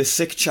 The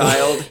sick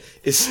child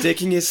is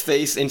sticking his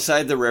face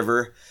inside the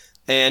river,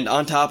 and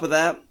on top of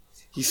that,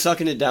 he's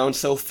sucking it down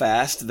so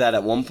fast that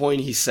at one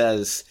point he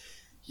says,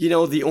 You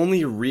know, the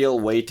only real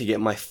way to get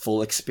my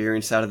full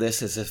experience out of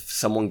this is if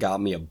someone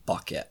got me a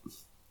bucket.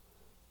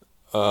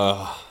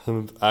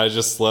 I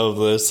just love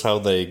this, how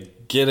they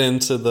get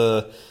into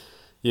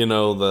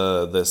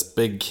this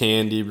big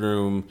candy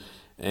room,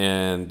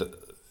 and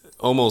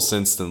almost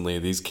instantly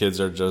these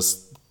kids are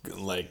just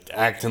like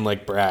acting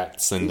like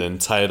brats and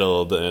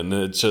entitled, and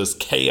it's just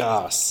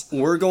chaos.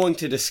 We're going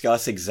to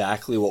discuss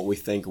exactly what we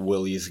think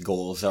Willie's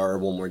goals are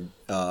when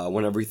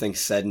everything's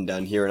said and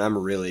done here, and I'm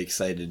really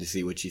excited to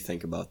see what you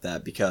think about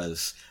that,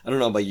 because I don't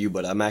know about you,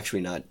 but I'm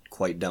actually not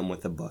quite done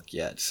with the book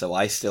yet, so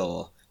I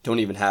still don't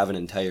even have an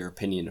entire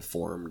opinion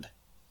formed.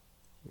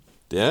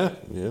 Yeah.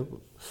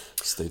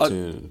 Stay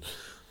tuned.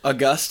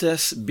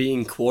 Augustus,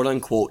 being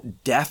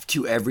quote-unquote deaf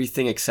to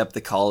everything except the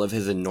call of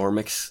his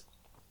enormous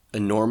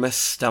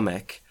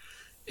stomach,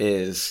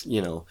 is,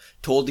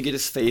 told to get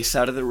his face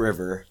out of the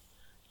river,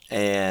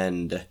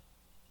 and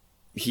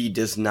he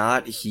does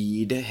not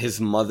heed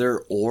his mother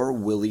or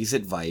Willie's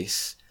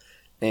advice,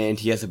 and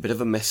he has a bit of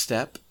a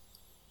misstep,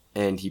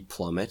 and he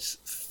plummets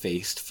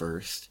face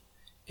first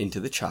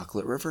into the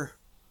chocolate river.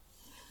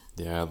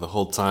 Yeah, the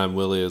whole time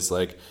Willie is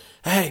like,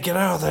 hey, get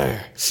out of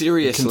there.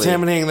 Seriously. You're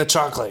contaminating the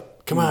chocolate.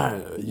 Come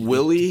on.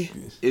 Willie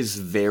is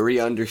very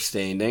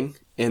understanding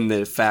in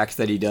the fact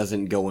that he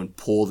doesn't go and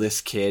pull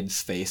this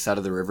kid's face out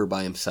of the river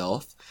by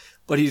himself.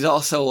 But he's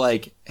also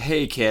like,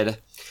 hey, kid,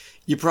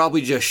 you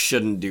probably just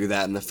shouldn't do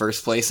that in the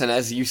first place. And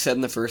as you said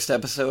in the first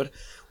episode,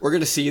 we're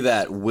going to see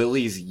that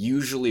Willie's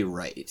usually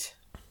right.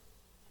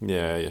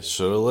 Yeah, you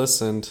should have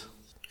listened.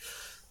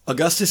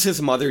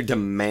 Augustus's mother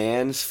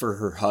demands for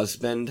her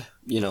husband,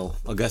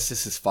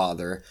 Augustus's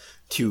father,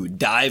 to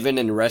dive in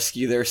and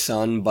rescue their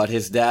son, but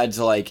his dad's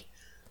like,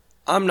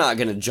 I'm not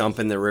going to jump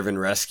in the river and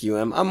rescue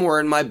him. I'm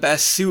wearing my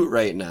best suit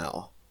right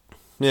now.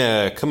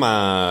 Yeah, come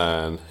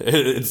on.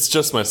 It's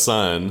just my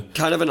son.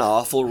 Kind of an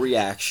awful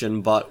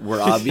reaction, but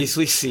we're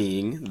obviously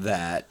seeing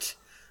that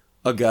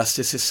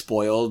Augustus's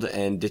spoiled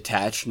and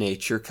detached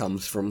nature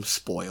comes from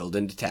spoiled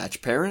and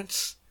detached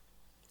parents.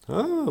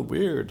 Oh,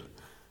 weird.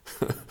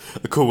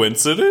 A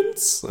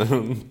coincidence?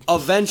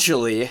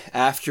 Eventually,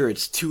 after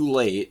it's too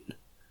late,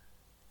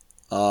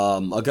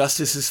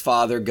 Augustus's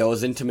father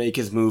goes in to make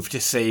his move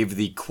to save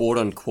the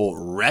quote-unquote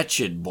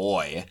wretched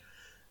boy,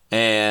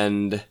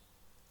 and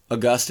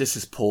Augustus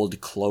is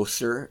pulled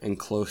closer and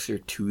closer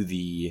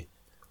to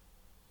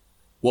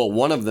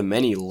one of the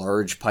many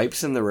large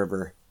pipes in the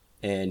river,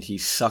 and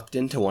he's sucked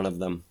into one of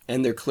them.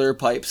 And they're clear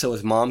pipes so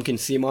his mom can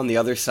see him on the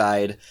other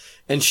side,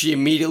 and she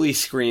immediately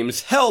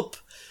screams, "Help!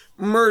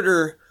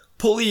 Murder!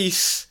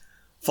 Police!"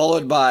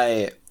 Followed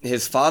by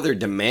his father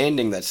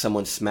demanding that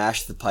someone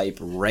smash the pipe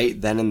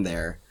right then and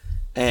there.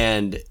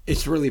 And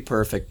it's really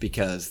perfect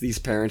because these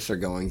parents are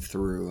going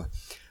through,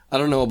 I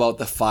don't know about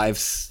the 5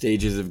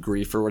 stages of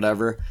grief or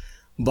whatever,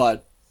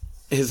 but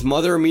his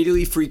mother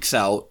immediately freaks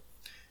out.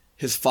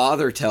 His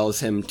father tells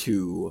him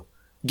to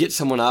get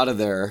someone out of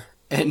there,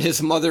 and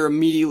his mother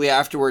immediately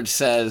afterwards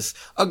says,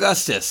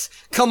 "Augustus,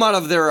 come out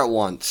of there at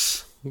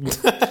once."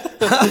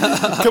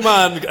 Come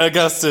on,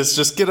 Augustus,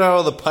 just get out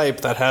of the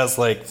pipe that has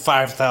like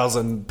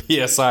 5,000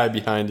 PSI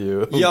behind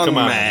you. Young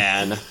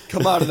man,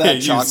 come out of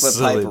that chocolate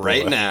pipe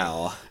right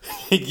now.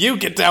 You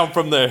get down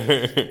from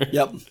there.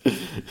 Yep.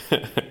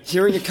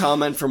 Hearing a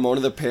comment from one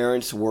of the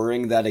parents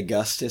worrying that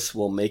Augustus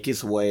will make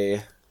his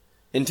way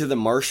into the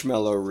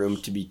marshmallow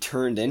room to be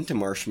turned into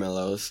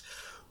marshmallows,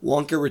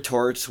 Wonka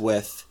retorts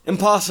with,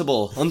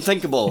 "Impossible,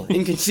 unthinkable,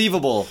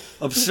 inconceivable,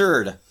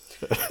 absurd."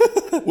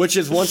 Which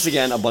is, once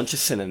again, a bunch of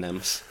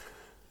synonyms.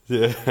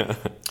 Yeah.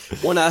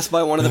 When asked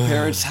by one of the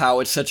parents how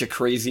it's such a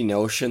crazy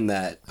notion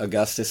that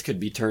Augustus could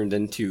be turned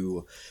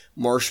into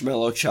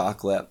marshmallow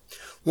chocolate,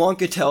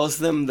 Wonka tells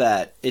them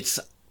that it's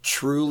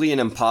truly an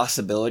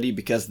impossibility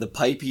because the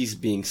pipe he's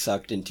being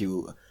sucked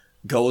into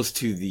goes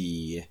to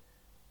the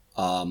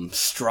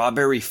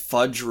strawberry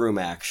fudge room,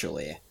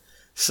 actually.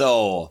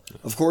 So,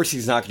 of course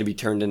he's not going to be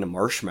turned into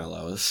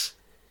marshmallows.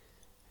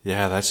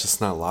 Yeah, that's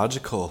just not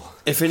logical.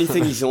 If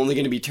anything, he's only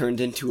going to be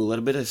turned into a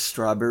little bit of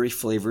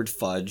strawberry-flavored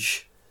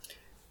fudge.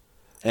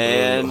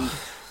 And,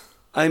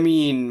 I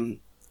mean,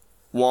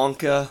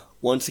 Wonka,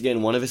 once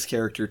again, one of his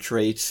character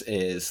traits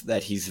is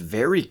that he's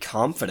very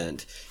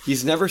confident.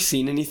 He's never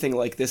seen anything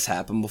like this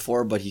happen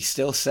before, but he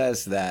still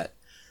says that,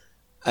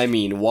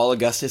 while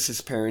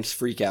Augustus's parents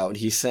freak out,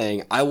 he's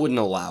saying, I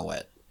wouldn't allow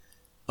it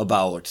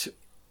about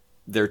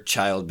their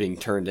child being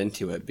turned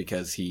into it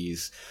because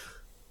he's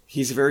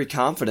very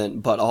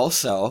confident, but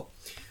also,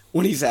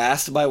 when he's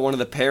asked by one of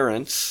the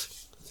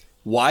parents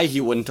why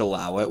he wouldn't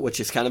allow it, which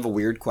is kind of a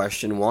weird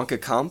question, Wonka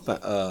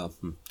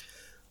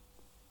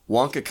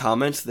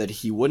comments that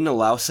he wouldn't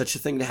allow such a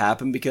thing to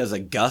happen because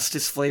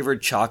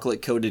Augustus-flavored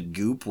chocolate-coated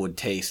goop would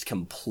taste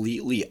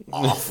completely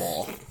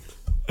awful.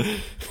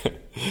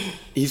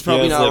 He's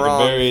probably not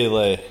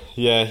wrong.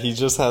 He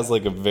just has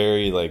like a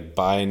very like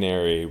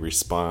binary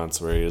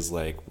response where he's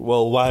like,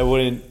 well, why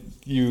wouldn't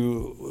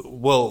you...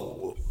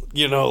 Well...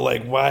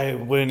 why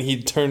wouldn't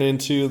he turn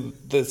into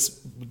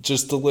this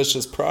just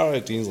delicious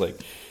product? And he's like,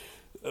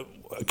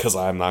 because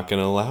I'm not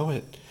going to allow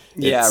it.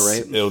 Yeah,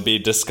 right. It'll be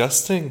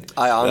disgusting.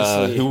 I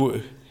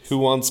honestly... Who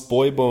wants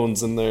boy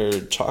bones in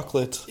their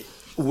chocolate?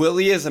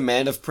 Willie is a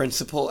man of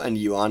principle, and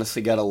you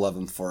honestly gotta love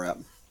him for it.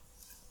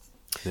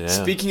 Yeah.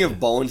 Speaking of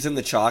bones in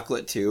the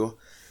chocolate, too,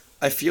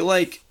 I feel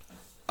like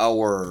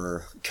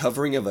our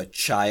covering of a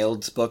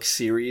child's book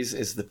series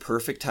is the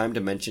perfect time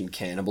to mention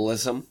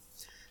cannibalism,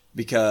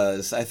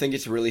 because I think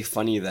it's really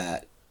funny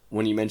that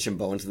when you mention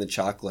bones in the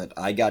chocolate,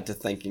 I got to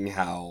thinking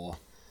how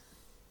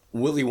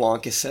Willy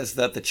Wonka says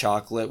that the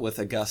chocolate with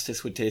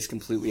Augustus would taste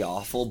completely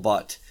awful,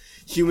 but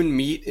human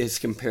meat is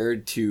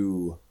compared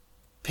to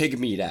pig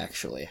meat,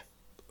 actually.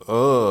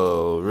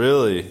 Oh,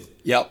 really?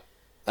 Yep.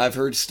 I've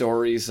heard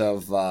stories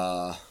of,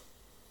 I've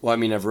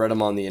read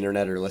them on the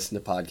internet or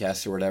listened to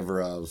podcasts or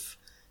whatever of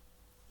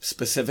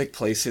specific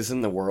places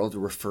in the world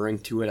referring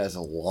to it as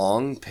a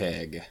long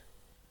pig.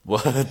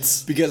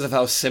 What? Because of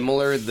how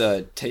similar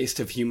the taste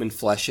of human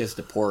flesh is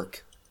to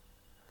pork.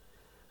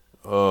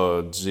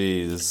 Oh,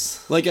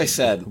 jeez. Like I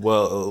said,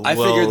 I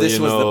figured this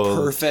was the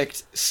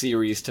perfect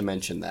series to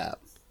mention that.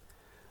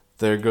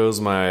 There goes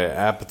my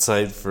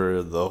appetite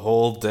for the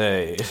whole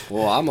day.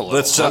 Well, I'm a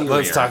little hungrier.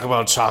 Let's talk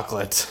about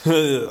chocolate.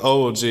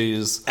 Oh,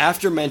 jeez.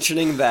 After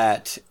mentioning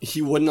that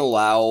he wouldn't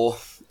allow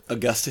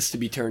Augustus to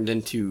be turned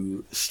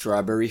into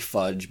strawberry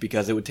fudge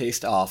because it would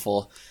taste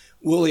awful,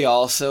 Willie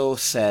also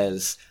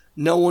says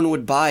no one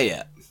would buy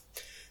it.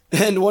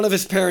 And one of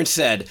his parents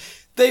said,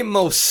 they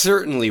most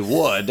certainly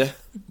would.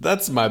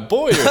 That's my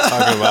boy you're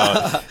talking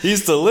about.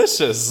 He's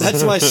delicious.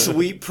 That's my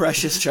sweet,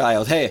 precious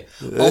child. Hey,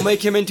 I'll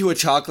make him into a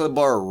chocolate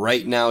bar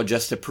right now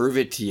just to prove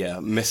it to you,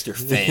 Mr.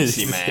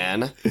 Fancy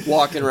Man.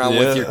 Walking around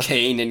with your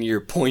cane and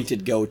your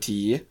pointed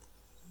goatee.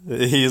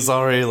 He's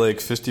already like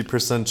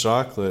 50%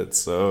 chocolate,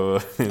 so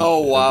oh,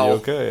 wow. It'll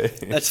be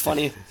okay. That's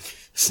funny.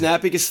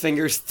 Snapping his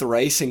fingers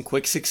thrice in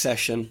quick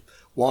succession,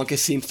 Wonka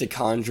seems to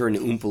conjure an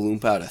Oompa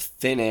Loompa out of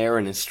thin air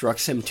and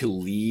instructs him to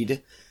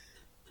lead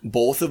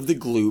both of the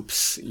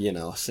gloops.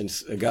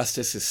 Since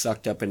Augustus is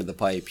sucked up into the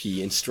pipe,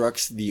 he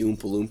instructs the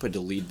Oompa Loompa to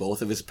lead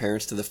both of his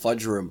parents to the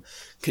fudge room,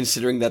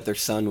 considering that their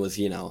son was,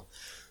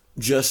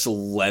 just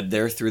led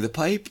there through the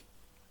pipe.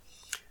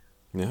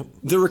 Yep.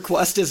 The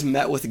request is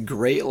met with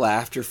great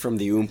laughter from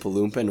the Oompa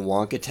Loompa, and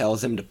Wonka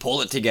tells him to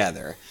pull it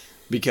together.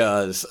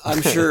 Because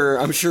I'm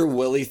sure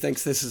Willie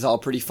thinks this is all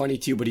pretty funny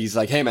too, but he's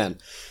like, hey man,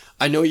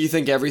 I know you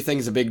think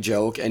everything's a big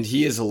joke, and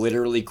he is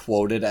literally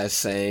quoted as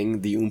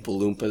saying the Oompa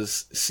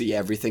Loompas see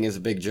everything as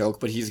a big joke,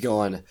 but he's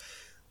going,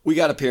 we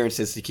got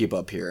appearances to keep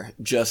up here.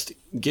 Just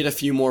get a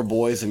few more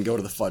boys and go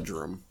to the fudge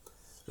room.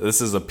 This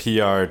is a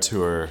PR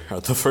tour,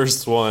 the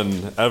first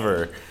one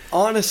ever.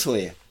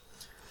 Honestly,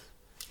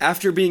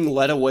 after being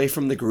led away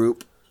from the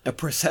group, a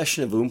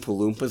procession of Oompa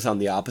Loompas on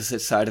the opposite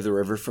side of the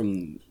river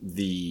from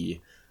the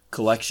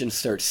collection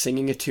starts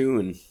singing a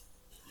tune.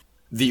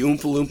 The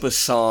Oompa Loompa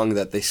song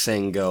that they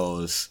sing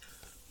goes,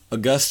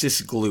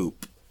 Augustus Gloop,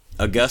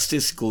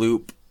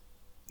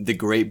 the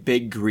great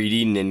big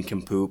greedy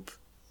nincompoop.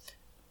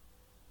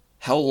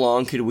 How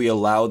long could we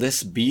allow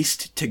this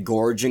beast to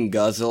gorge and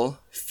guzzle,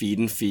 feed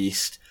and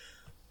feast,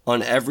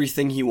 on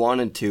everything he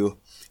wanted to?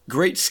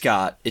 Great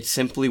Scott, it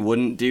simply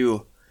wouldn't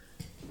do.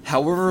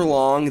 However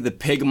long the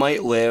pig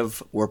might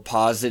live, we're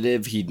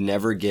positive he'd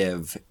never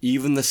give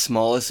even the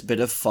smallest bit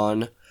of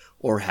fun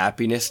or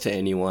happiness to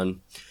anyone.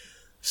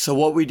 So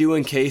what we do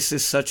in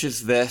cases such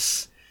as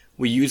this,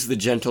 we use the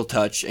gentle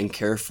touch and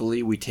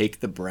carefully we take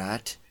the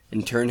brat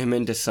and turn him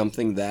into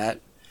something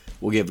that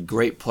will give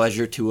great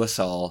pleasure to us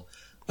all.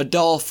 A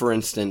doll, for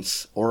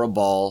instance, or a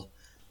ball,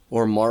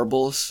 or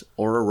marbles,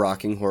 or a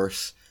rocking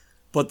horse.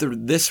 But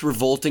this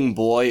revolting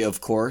boy,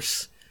 of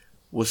course,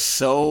 was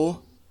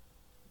so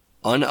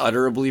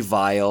unutterably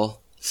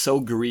vile, so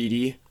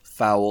greedy,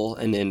 foul,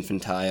 and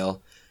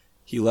infantile.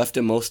 He left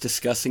a most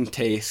disgusting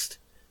taste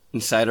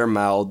inside our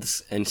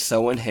mouths, and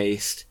so in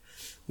haste,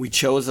 we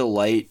chose a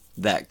light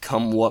that,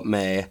 come what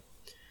may,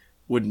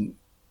 would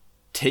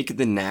take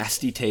the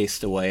nasty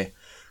taste away.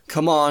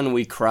 Come on,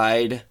 we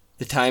cried,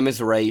 the time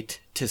is right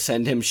to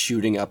send him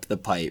shooting up the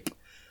pipe.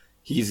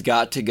 He's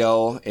got to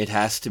go, it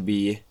has to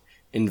be,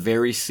 and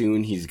very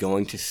soon he's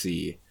going to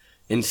see.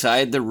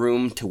 Inside the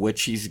room to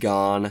which he's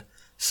gone,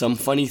 some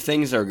funny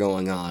things are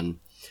going on.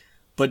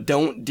 But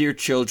don't, dear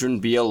children,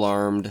 be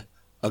alarmed,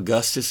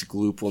 Augustus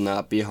Gloop will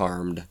not be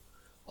harmed.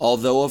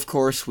 Although, of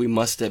course, we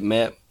must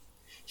admit,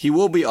 he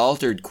will be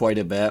altered quite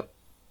a bit.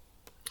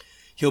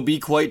 He'll be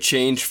quite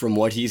changed from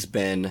what he's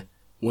been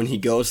when he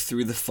goes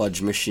through the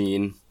fudge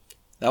machine.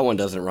 That one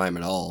doesn't rhyme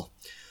at all.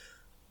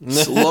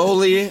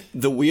 Slowly,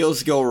 the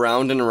wheels go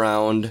round and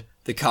round.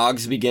 The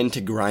cogs begin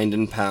to grind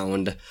and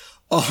pound.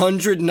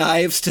 100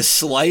 knives to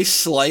slice,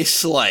 slice,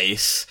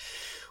 slice.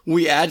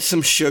 We add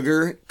some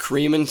sugar,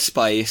 cream, and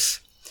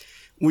spice.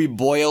 We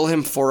boil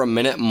him for a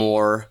minute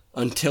more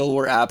until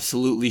we're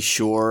absolutely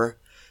sure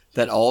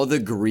that all the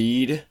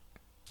greed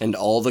and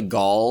all the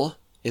gall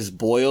is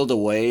boiled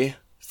away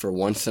for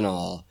once and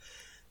all.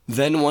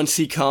 Then once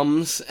he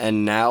comes,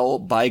 and now,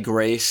 by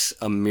grace,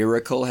 a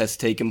miracle has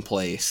taken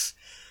place.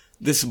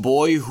 This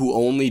boy who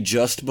only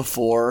just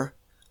before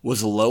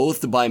was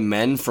loathed by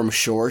men from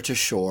shore to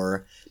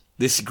shore.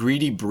 This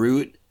greedy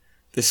brute,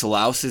 this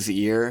louse's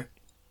ear,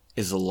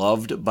 is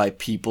loved by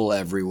people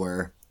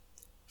everywhere.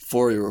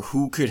 For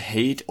who could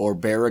hate or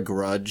bear a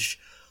grudge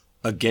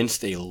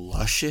against a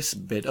luscious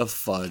bit of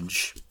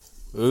fudge?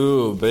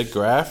 Ooh, bit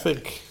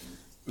graphic.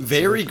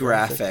 Very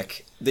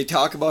graphic. They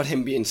talk about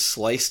him being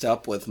sliced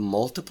up with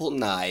multiple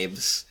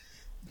knives,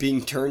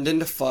 being turned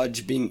into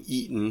fudge, being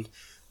eaten,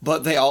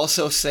 but they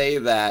also say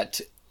that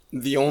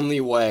the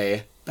only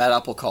way, bad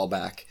apple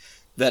callback,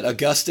 that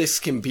Augustus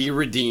can be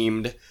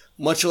redeemed,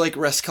 much like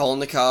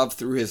Raskolnikov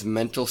through his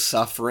mental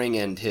suffering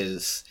and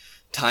his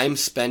time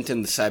spent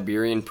in the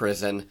Siberian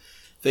prison,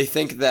 they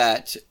think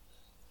that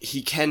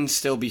he can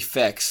still be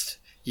fixed,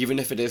 even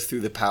if it is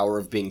through the power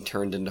of being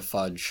turned into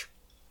fudge.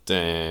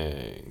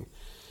 Dang.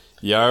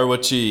 You are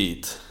what you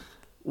eat.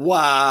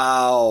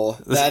 Wow,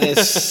 that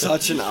is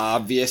such an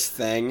obvious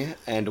thing,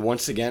 and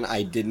once again,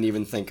 I didn't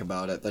even think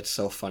about it. That's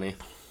so funny.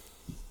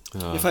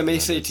 Oh, If I may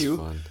say too,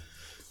 fun.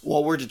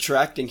 while we're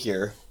detracting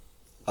here,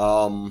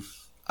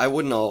 I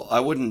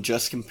wouldn't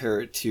just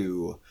compare it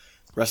to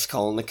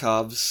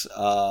Raskolnikov's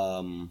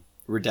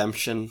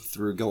redemption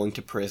through going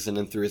to prison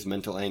and through his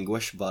mental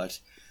anguish, but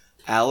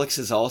Alex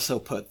is also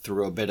put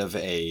through a bit of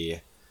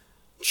a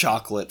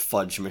chocolate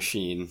fudge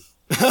machine.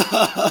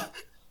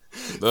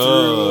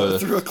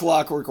 Through a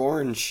Clockwork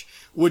Orange.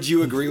 Would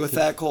you agree with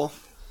that, Cole?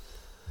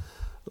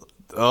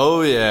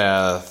 Oh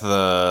yeah,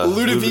 the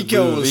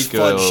Ludovico's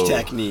fudge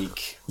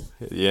technique.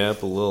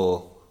 Yep, a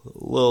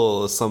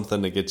little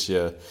something to get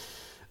you,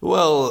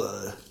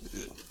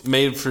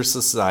 made for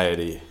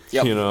society.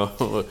 Yep. You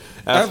know,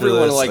 after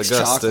Everyone this, likes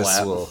Augustus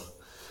chocolate.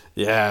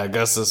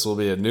 will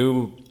be a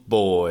new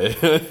boy.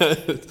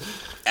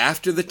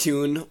 After the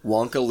tune,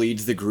 Wonka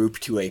leads the group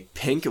to a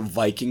pink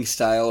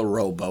Viking-style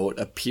rowboat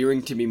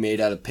appearing to be made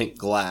out of pink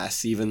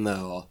glass, even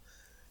though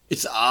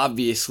it's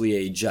obviously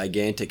a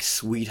gigantic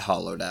sweet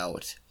hollowed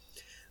out,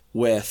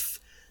 with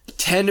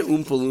 10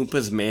 Oompa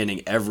Loompas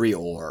manning every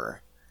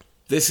oar.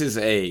 This is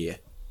a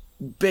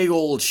big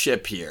old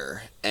ship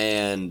here,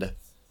 and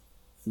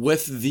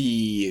with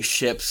the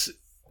ship's,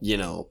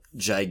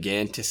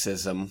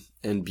 giganticism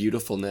and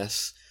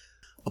beautifulness,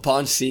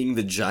 upon seeing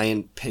the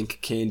giant pink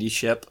candy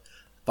ship,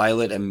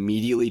 Violet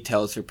immediately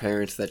tells her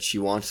parents that she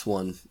wants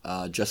one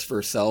just for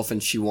herself,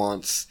 and she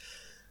wants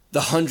the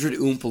 100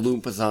 Oompa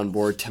Loompas on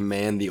board to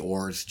man the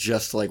oars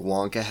just like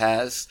Wonka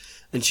has.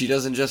 And she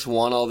doesn't just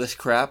want all this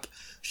crap,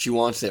 she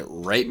wants it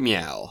right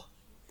meow.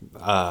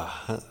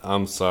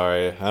 I'm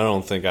sorry. I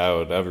don't think I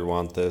would ever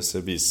want this.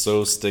 It'd be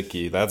so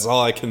sticky. That's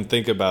all I can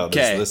think about.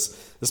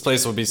 This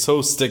place would be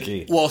so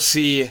sticky. Well,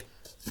 see,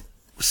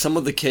 some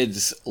of the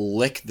kids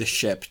lick the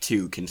ship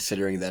too,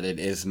 considering that it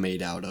is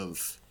made out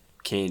of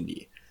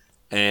candy.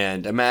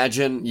 And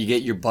imagine you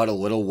get your butt a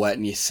little wet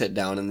and you sit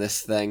down in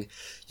this thing.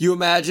 You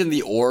imagine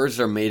the oars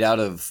are made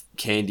out of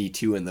candy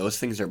too, and those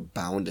things are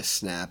bound to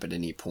snap at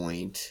any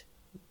point.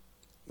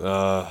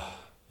 Yeah,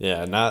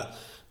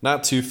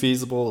 not too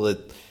feasible.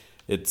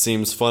 It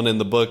seems fun in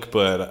the book,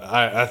 but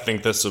I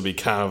think this would be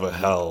kind of a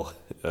hell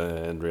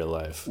in real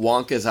life.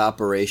 Wonka's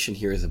operation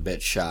here is a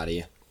bit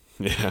shoddy.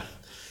 Yeah.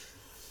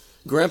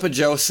 Grandpa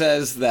Joe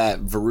says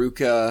that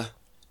Veruca,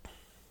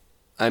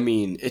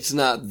 it's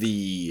not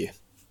the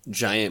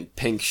giant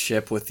pink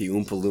ship with the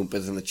Oompa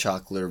Loompas and the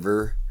chocolate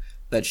river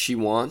that she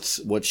wants.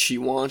 What she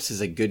wants is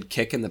a good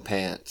kick in the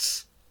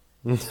pants.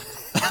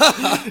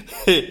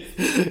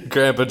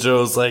 Grandpa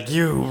Joe's like,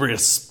 you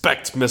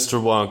respect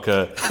Mr.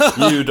 Wonka.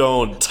 You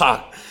don't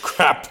talk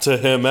crap to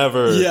him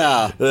ever.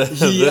 Yeah.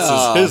 This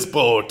is his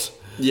boat.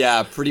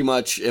 Yeah, pretty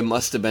much. It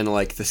must have been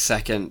like the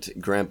second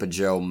Grandpa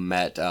Joe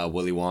met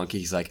Willy Wonka.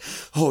 He's like,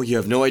 "Oh, you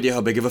have no idea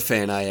how big of a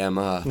fan I am.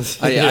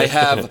 I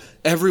have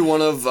every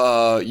one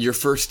of your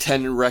first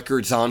 10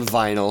 records on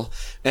vinyl,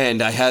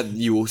 and I had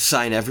you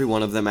sign every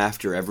one of them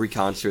after every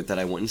concert that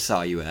I went and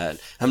saw you at.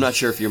 I'm not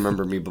sure if you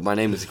remember me, but my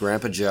name is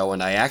Grandpa Joe,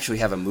 and I actually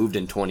haven't moved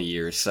in 20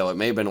 years, so it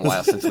may have been a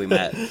while since we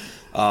met."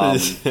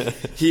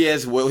 He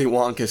is Willy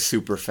Wonka's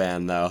super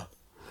fan, though.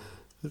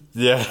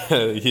 Yeah,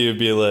 he would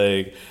be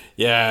like,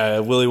 yeah,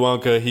 Willy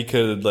Wonka, he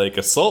could,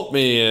 assault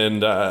me,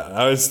 and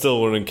I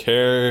still wouldn't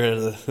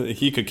care.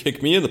 He could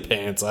kick me in the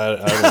pants. I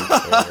don't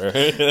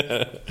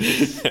care.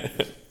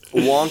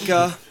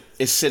 Wonka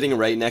is sitting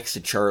right next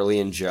to Charlie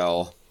and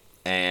Joe,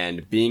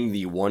 and being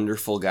the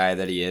wonderful guy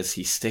that he is,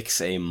 he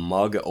sticks a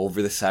mug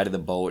over the side of the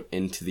boat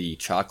into the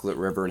chocolate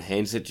river and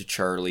hands it to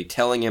Charlie,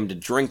 telling him to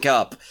drink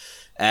up,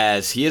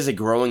 as he is a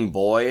growing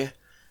boy,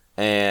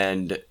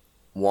 and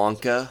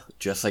Wonka,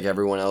 just like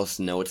everyone else,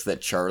 notes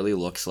that Charlie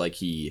looks like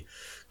he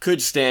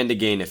could stand to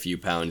gain a few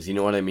pounds. You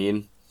know what I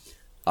mean?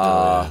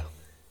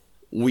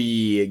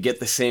 We get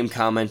the same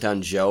comment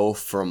on Joe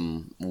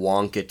from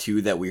Wonka,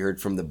 too, that we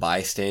heard from the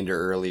bystander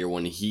earlier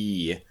when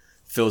he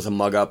fills a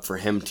mug up for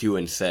him, too,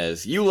 and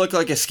says, "You look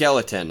like a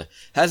skeleton.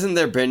 Hasn't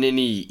there been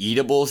any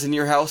eatables in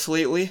your house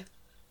lately?"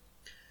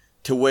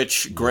 To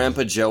which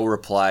Grandpa Joe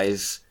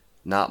replies,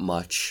 "Not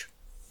much."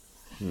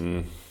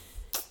 And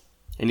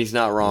he's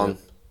not wrong.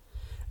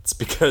 It's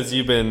because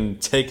you've been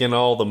taking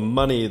all the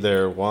money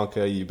there,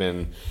 Wonka. You've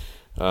been,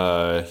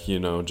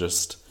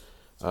 just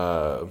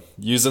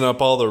using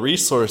up all the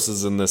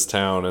resources in this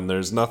town, and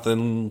there's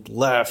nothing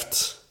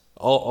left.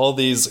 All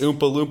these Oompa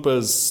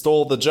Loompas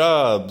stole the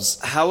jobs.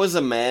 How is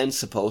a man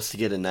supposed to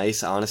get a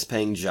nice,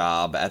 honest-paying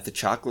job at the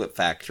chocolate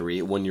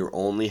factory when you're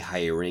only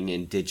hiring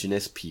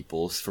indigenous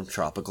peoples from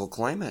tropical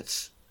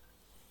climates?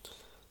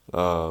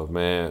 Oh,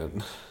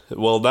 man.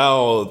 Well,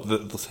 now,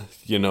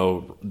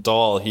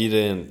 Dahl, he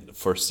didn't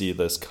foresee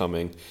this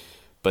coming.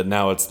 But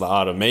now it's the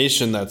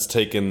automation that's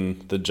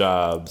taken the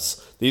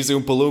jobs. These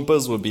Oompa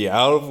Loompas would be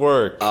out of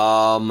work.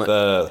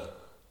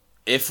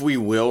 If we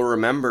will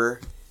remember,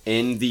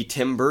 in the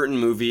Tim Burton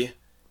movie,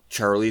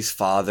 Charlie's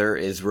father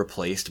is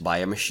replaced by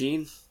a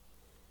machine.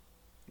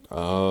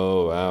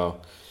 Oh, wow.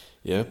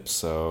 Yep,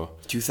 so...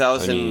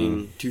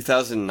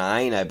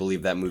 2009, I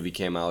believe that movie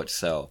came out,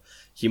 so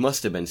he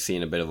must have been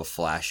seeing a bit of a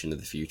flash into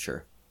the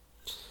future.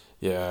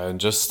 Yeah, and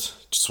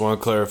just want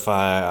to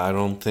clarify, I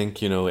don't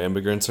think,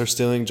 immigrants are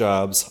stealing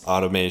jobs.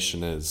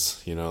 Automation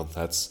is,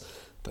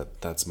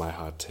 that's my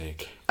hot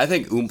take. I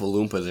think Oompa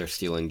Loompas are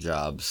stealing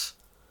jobs.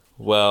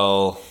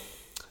 Well,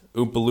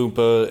 Oompa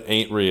Loompa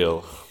ain't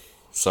real.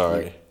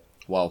 Sorry.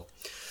 Well,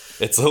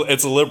 it's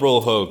a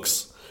liberal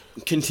hoax.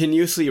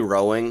 Continuously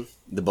rowing,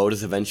 the boat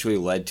is eventually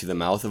led to the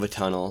mouth of a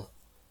tunnel,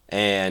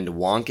 and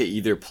Wonka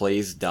either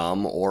plays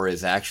dumb or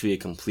is actually a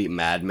complete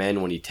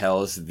madman when he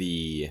tells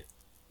the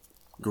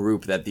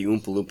group that the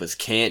Oompa Loompas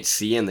can't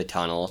see in the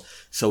tunnel,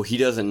 so he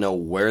doesn't know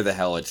where the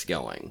hell it's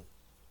going.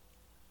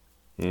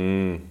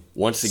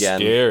 Once again,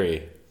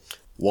 scary.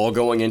 While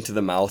going into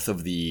the mouth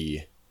of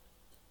the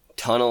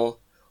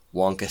tunnel,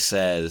 Wonka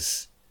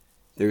says,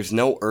 "There's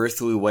no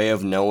earthly way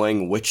of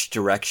knowing which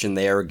direction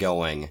they are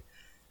going.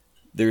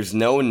 There's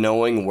no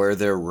knowing where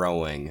they're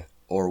rowing,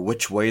 or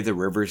which way the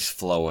river's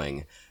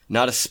flowing.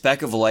 Not a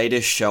speck of light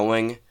is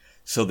showing,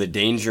 so the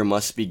danger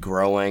must be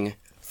growing.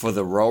 For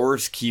the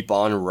rowers keep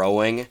on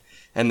rowing,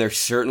 and they're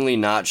certainly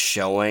not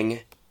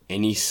showing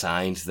any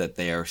signs that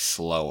they are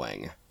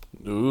slowing."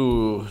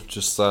 Ooh,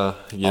 just,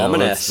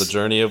 ominous. It's the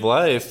journey of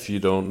life. You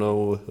don't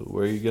know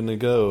where you're gonna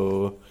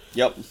go.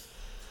 Yep.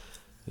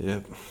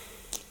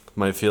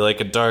 Might feel like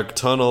a dark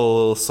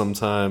tunnel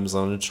sometimes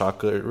on a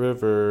chocolate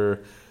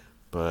river,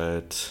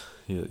 but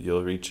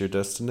you'll reach your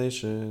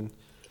destination.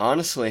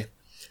 Honestly.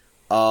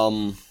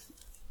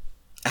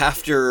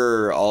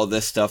 After all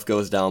this stuff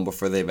goes down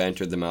before they've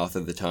entered the mouth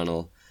of the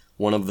tunnel,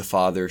 one of the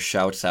fathers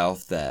shouts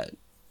out that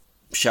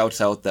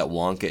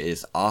Wonka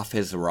is off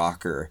his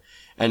rocker,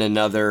 and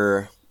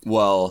another,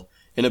 well,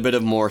 in a bit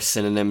of more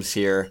synonyms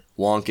here,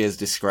 Wonka is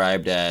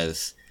described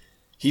as,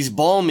 he's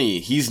balmy,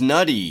 he's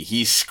nutty,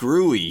 he's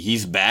screwy,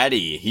 he's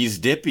batty, he's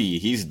dippy,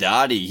 he's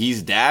dotty,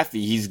 he's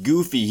daffy, he's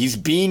goofy, he's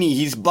beany,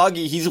 he's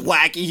buggy, he's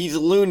wacky, he's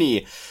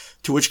loony.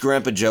 To which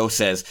Grandpa Joe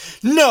says,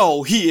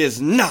 "No, he is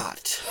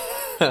not."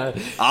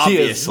 He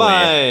is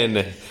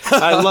mine.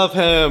 I love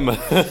him.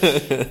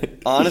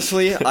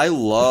 Honestly, I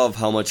love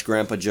how much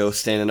Grandpa Joe's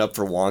standing up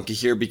for Wonka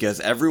here, because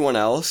everyone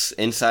else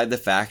inside the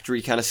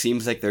factory kind of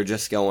seems like they're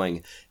just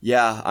going,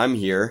 "Yeah, I'm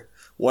here.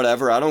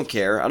 Whatever, I don't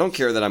care. I don't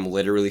care that I'm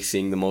literally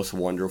seeing the most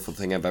wonderful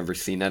thing I've ever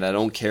seen, and I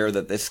don't care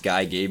that this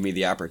guy gave me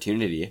the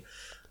opportunity.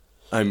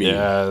 I mean,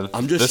 yeah,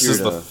 I'm just here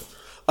to...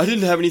 I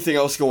didn't have anything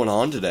else going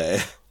on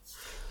today."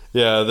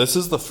 Yeah, this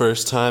is the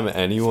first time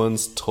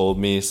anyone's told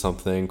me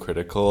something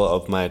critical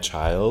of my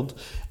child,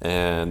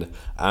 and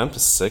I'm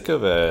sick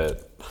of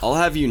it. I'll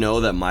have you know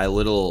that my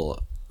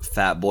little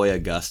fat boy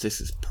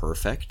Augustus is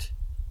perfect.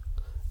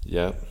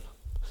 Yep.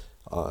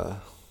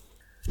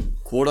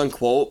 Quote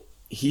unquote,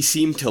 he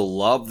seemed to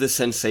love the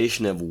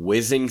sensation of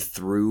whizzing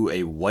through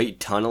a white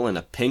tunnel in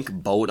a pink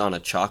boat on a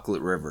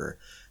chocolate river,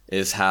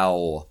 is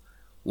how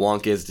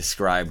Wonka is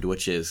described,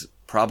 which is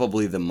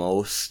probably the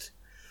most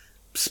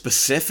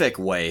specific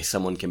way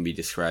someone can be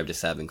described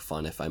as having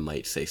fun, if I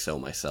might say so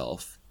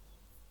myself.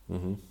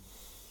 Mm-hmm.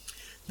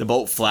 The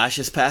boat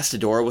flashes past a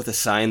door with a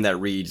sign that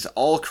reads,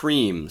 "All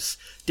creams,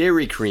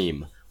 dairy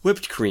cream,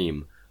 whipped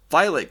cream,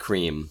 violet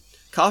cream,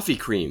 coffee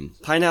cream,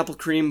 pineapple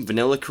cream,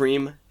 vanilla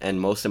cream, and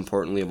most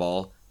importantly of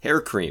all,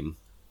 hair cream."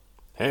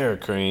 Hair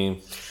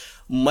cream.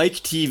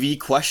 Mike TV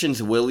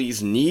questions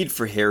Willie's need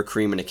for hair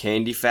cream in a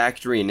candy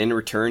factory, and in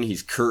return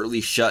he's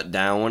curtly shut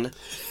down,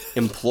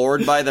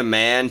 implored by the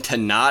man to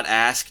not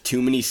ask too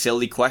many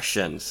silly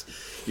questions.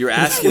 "You're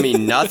asking me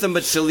nothing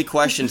but silly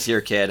questions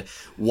here, kid.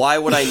 Why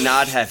would I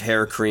not have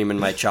hair cream in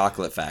my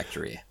chocolate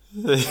factory?"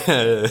 Like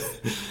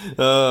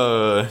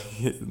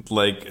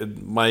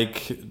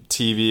Mike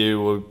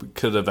TV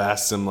could have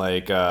asked him,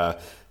 like,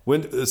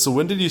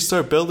 when did you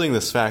start building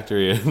this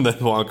factory? And then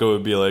Wonka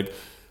would be like,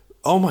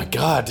 "Oh my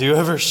god, do you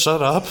ever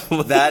shut up?"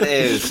 That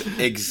is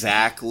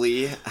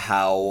exactly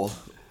how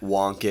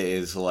Wonka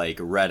is, like,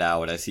 read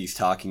out as he's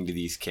talking to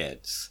these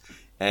kids.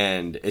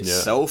 And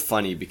it's so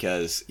funny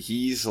because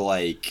he's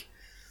like,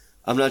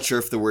 I'm not sure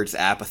if the word's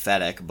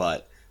apathetic,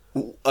 but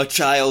a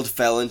child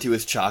fell into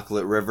his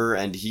chocolate river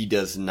and he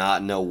does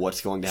not know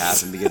what's going to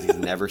happen because he's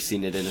never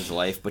seen it in his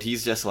life. But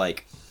he's just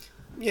like,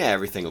 yeah,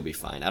 everything will be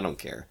fine. I don't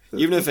care.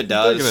 Even if it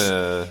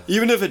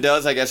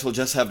does, I guess we'll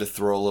just have to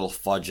throw a little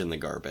fudge in the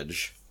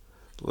garbage.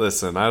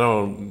 Listen, I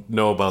don't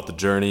know about the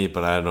journey,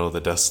 but I know the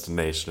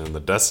destination. And the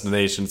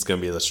destination's going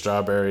to be the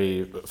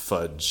strawberry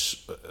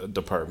fudge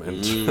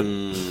department.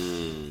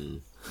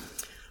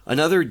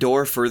 Another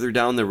door further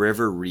down the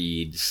river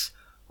reads,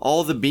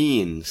 all the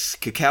beans,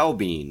 cacao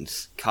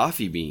beans,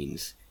 coffee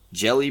beans,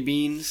 jelly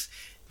beans,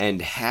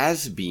 and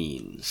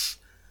has-beans.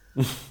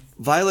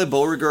 Violet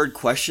Beauregard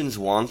questions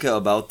Wonka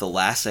about the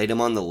last item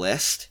on the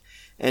list,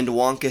 and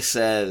Wonka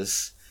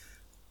says,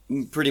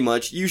 pretty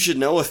much, you should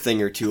know a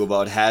thing or two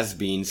about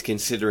has-beens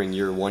considering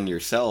you're one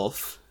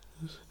yourself.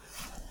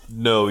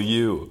 No,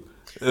 you.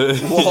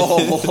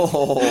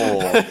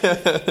 Whoa!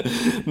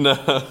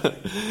 No,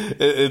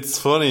 it's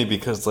funny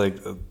because, like,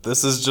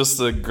 this is just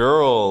a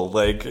girl.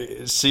 Like,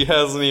 she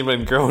hasn't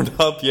even grown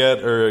up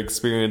yet or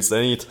experienced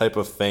any type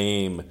of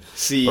fame.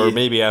 See, or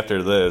maybe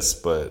after this,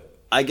 but...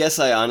 I guess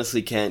I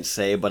honestly can't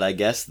say, but I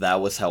guess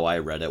that was how I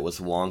read it, was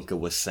Wonka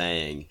was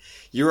saying,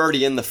 you're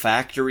already in the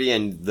factory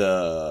and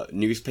the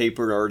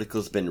newspaper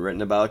article's been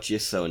written about you,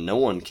 so no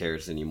one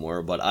cares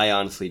anymore, but I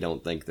honestly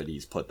don't think that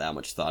he's put that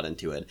much thought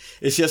into it.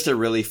 It's just a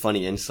really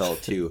funny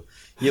insult, too.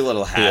 You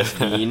little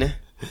has-been.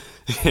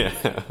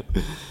 Yeah.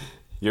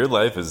 Your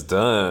life is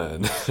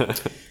done.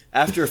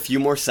 After a few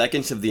more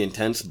seconds of the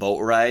intense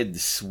boat ride, the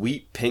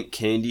sweet pink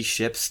candy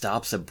ship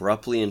stops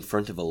abruptly in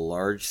front of a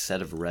large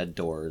set of red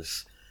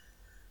doors.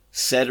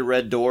 Said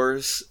red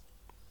doors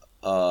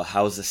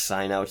house a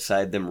sign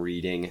outside them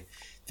reading,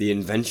 the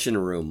Invention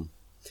Room.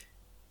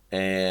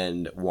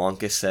 And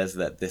Wonka says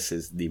that this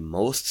is the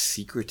most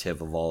secretive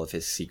of all of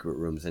his secret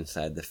rooms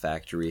inside the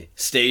factory,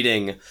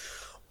 stating,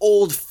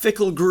 old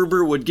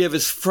Fickelgruber would give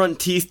his front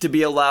teeth to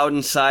be allowed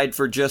inside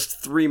for just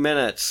 3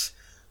 minutes.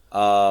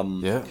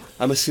 Yeah.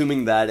 I'm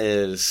assuming that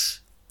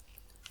is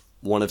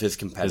one of his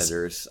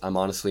competitors. I'm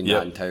honestly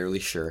not entirely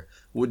sure.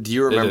 Do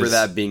you remember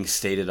that being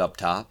stated up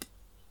top?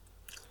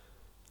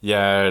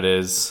 Yeah, it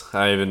is.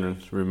 I even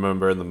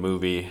remember in the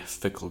movie,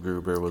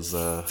 Fickelgruber was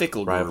a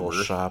rival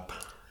shop.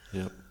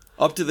 Yep.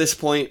 Up to this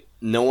point,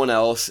 no one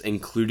else,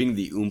 including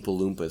the Oompa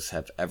Loompas,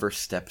 have ever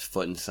stepped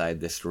foot inside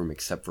this room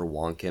except for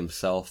Wonka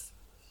himself.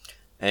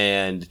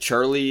 And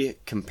Charlie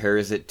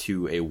compares it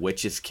to a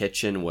witch's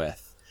kitchen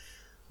with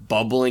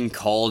bubbling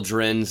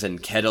cauldrons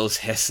and kettles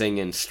hissing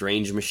and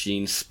strange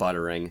machines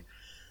sputtering.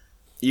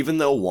 Even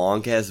though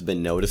Wonka has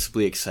been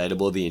noticeably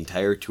excitable the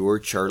entire tour,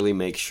 Charlie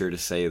makes sure to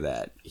say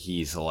that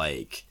he's,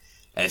 like,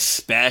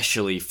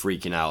 especially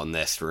freaking out in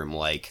this room.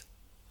 Like,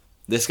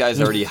 this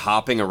guy's already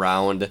hopping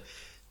around,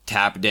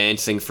 tap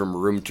dancing from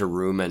room to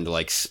room and,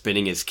 like,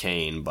 spinning his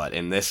cane. But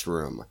in this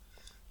room,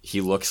 he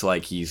looks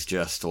like he's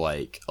just,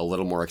 like, a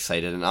little more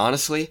excited. And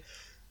honestly,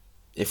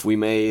 if we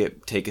may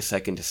take a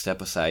second to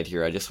step aside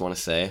here, I just want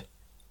to say,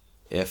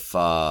 if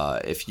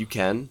you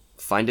can,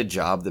 find a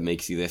job that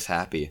makes you this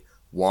happy.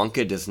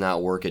 Wonka does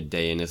not work a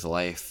day in his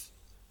life,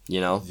 you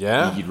know?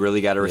 Yeah. You'd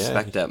really got to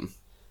respect him.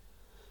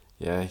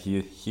 Yeah,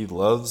 he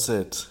loves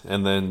it.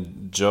 And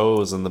then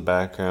Joe's in the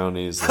background.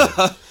 He's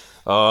like,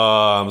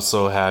 oh, I'm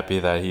so happy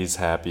that he's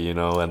happy, you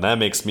know? And that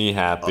makes me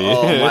happy.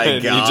 Oh, my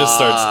God. He just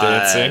starts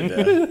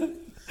dancing.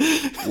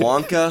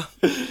 Wonka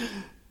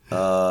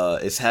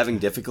is having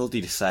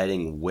difficulty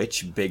deciding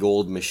which big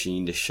old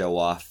machine to show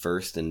off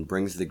first and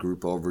brings the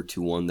group over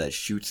to one that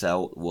shoots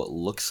out what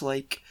looks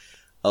like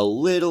a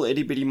little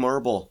itty-bitty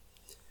marble.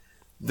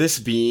 This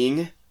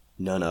being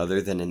none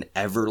other than an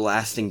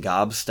everlasting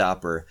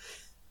gobstopper.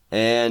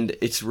 And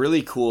it's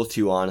really cool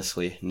too,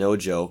 honestly. No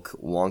joke.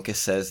 Wonka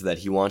says that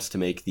he wants to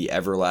make the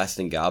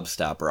everlasting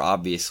gobstopper.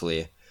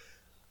 Obviously,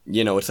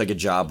 you know, it's like a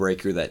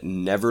jawbreaker that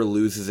never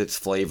loses its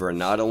flavor. And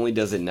not only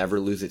does it never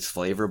lose its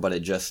flavor, but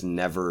it just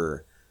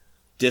never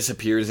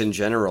disappears in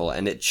general.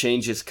 And it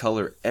changes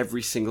color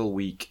every single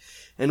week.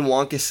 And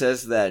Wonka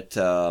says that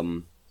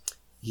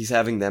he's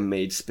having them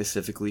made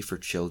specifically for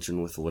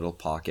children with little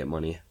pocket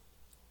money.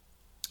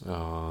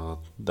 Oh,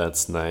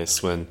 that's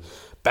nice.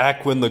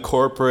 Back when the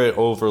corporate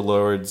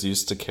overlords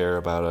used to care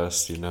about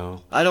us, you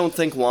know? I don't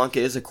think Wonka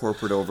is a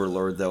corporate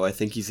overlord, though. I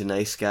think he's a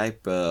nice guy,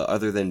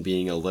 other than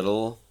being a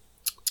little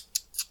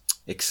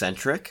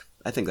eccentric.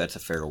 I think that's a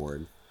fair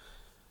word.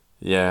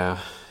 Yeah.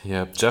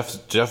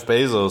 Jeff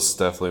Bezos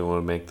definitely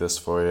would make this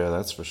for you,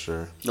 that's for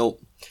sure.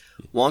 Nope.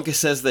 Wonka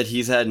says that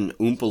he's had an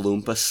Oompa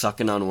Loompa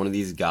sucking on one of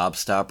these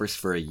gobstoppers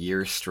for a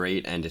year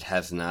straight, and it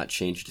has not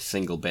changed a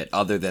single bit,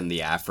 other than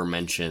the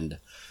aforementioned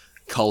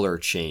color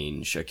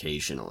change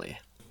occasionally.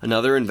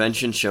 Another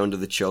invention shown to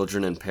the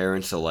children and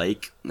parents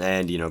alike,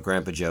 and, you know,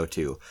 Grandpa Joe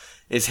too,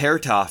 is hair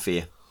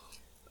toffee,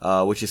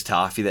 which is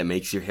toffee that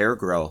makes your hair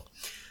grow.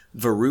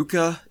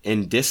 Veruca,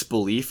 in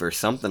disbelief or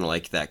something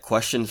like that,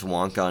 questions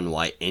Wonka on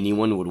why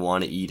anyone would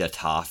want to eat a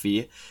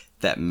toffee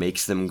that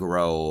makes them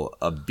grow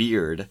a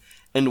beard,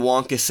 and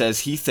Wonka says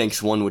he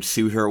thinks one would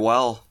suit her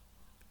well.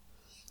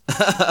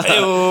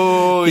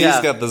 Oh, he's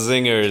got the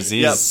zingers.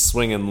 He's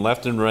swinging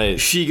left and right.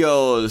 She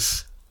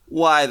goes,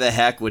 why the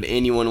heck would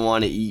anyone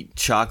want to eat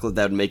chocolate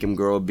that would make him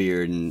grow a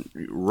beard? And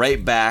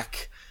right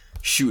back,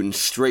 shooting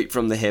straight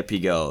from the hip, he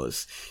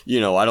goes,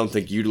 I don't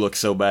think you'd look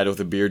so bad with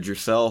a beard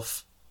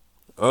yourself.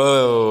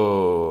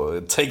 Oh,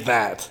 take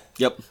that.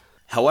 Yep.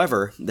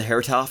 However, the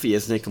hair toffee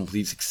isn't a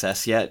complete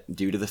success yet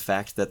due to the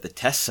fact that the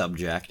test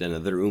subject,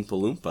 another Oompa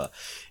Loompa,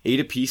 ate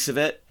a piece of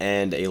it,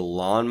 and a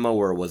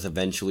lawnmower was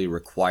eventually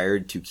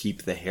required to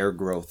keep the hair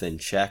growth in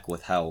check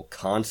with how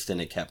constant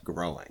it kept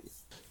growing.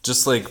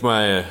 Just like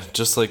my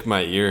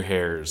ear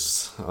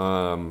hairs.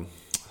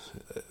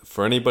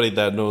 For anybody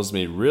that knows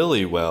me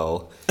really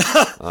well,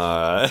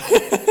 I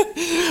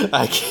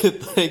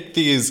get like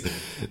these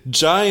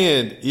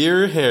giant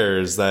ear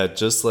hairs that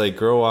just like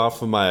grow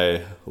off of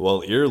my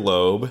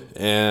earlobe,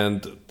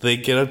 and they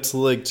get up to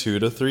like 2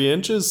 to 3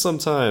 inches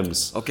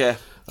sometimes. Okay.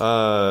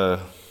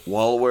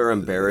 While we're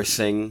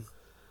embarrassing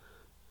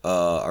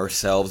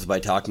ourselves by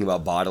talking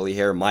about bodily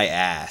hair, my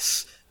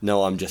ass.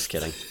 No, I'm just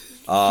kidding.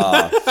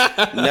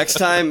 Next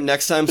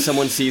time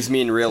someone sees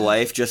me in real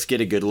life, just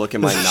get a good look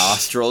at my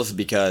nostrils,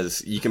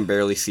 because you can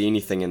barely see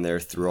anything in there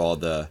through all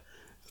the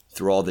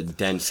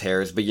dense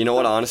hairs. But you know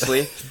what,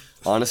 honestly,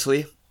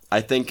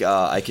 I think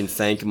I can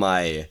thank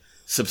my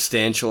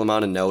substantial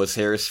amount of nose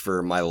hairs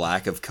for my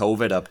lack of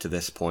COVID up to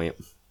this point.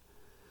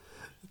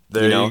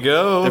 There you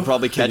go. They're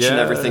probably catching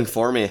everything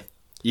for me,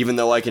 even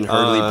though I can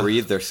hardly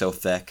breathe. They're so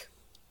thick.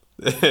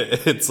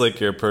 It's like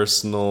your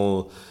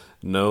personal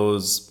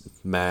nose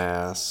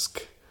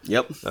mask.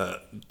 Yep. I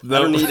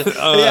don't need it.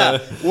 Yeah.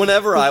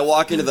 Whenever I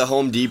walk into the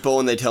Home Depot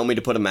and they tell me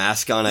to put a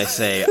mask on, I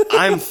say,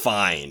 I'm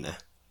fine.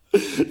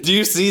 Do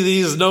you see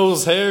these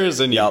nose hairs?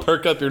 And you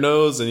perk up your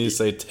nose and you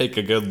say, take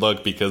a good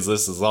look, because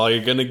this is all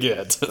you're going to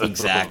get.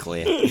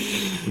 Exactly.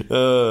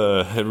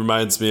 It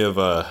reminds me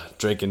of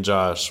Drake and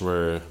Josh,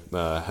 where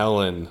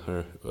Helen,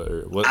 or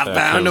what? I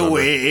found a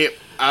way.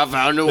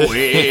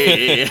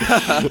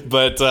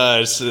 But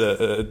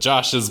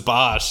Josh's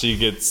boss, she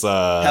gets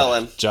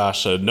Helen.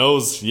 Josh a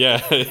nose,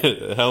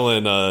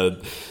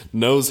 Helen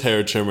nose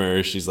hair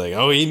trimmer. She's like,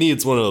 oh, he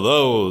needs one of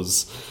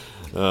those.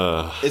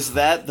 Is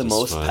that the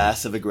most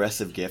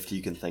passive-aggressive gift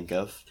you can think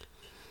of?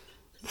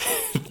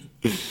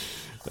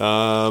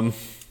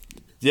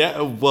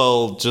 Yeah,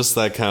 well, just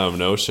that kind of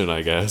notion,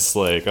 I guess.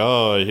 Like,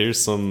 oh, here's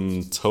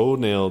some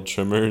toenail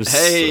trimmers.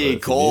 Hey,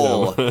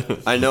 Cole,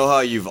 I know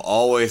how you've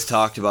always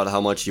talked about how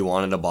much you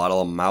wanted a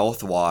bottle of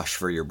mouthwash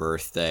for your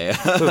birthday.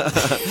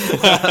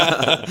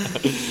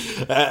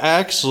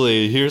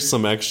 Actually, here's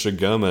some extra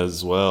gum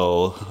as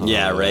well.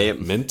 Yeah,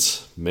 right?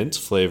 Mint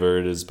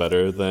flavored is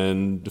better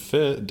than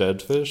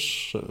dead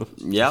fish.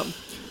 Yep.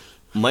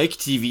 Mike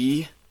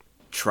TV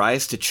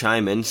tries to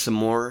chime in some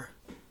more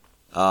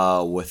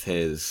with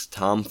his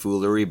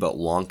tomfoolery, but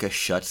Wonka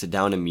shuts it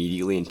down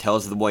immediately and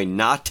tells the boy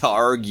not to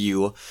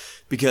argue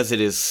because it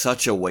is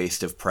such a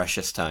waste of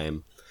precious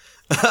time.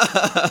 And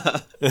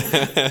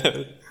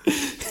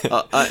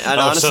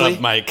honestly, shut up,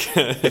 Mike.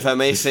 If I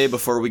may say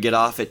before we get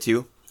off it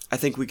too, I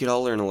think we could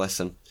all learn a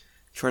lesson.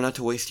 Try not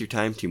to waste your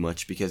time too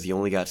much, because you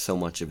only got so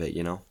much of it,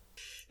 you know?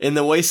 In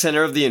the way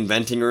center of the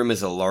inventing room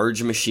is a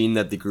large machine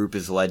that the group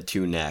is led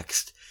to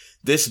next.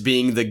 This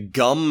being the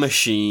gum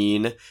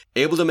machine,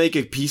 able to make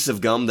a piece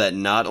of gum that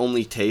not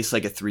only tastes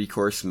like a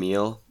 3-course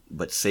meal,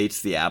 but sates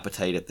the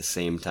appetite at the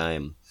same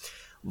time.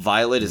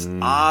 Violet is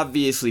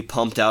obviously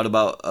pumped up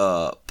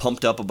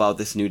about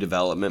this new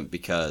development,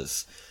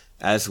 because,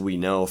 as we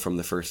know from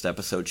the first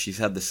episode, she's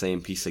had the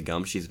same piece of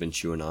gum she's been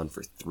chewing on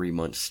for 3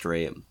 months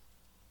straight.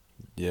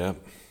 Yeah.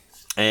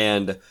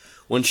 And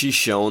when she's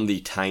shown the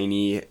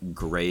tiny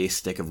gray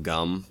stick of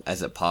gum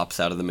as it pops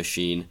out of the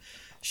machine,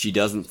 she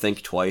doesn't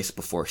think twice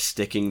before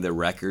sticking the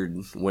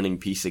record-winning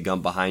piece of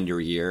gum behind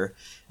her ear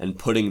and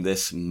putting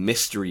this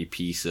mystery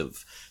piece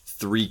of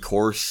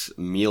 3-course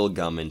meal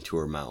gum into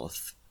her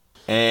mouth.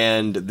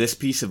 And this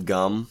piece of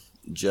gum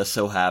just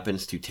so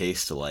happens to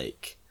taste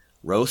like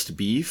roast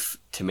beef,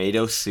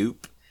 tomato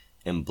soup,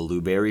 and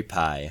blueberry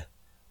pie,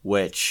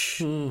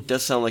 which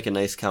does sound like a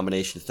nice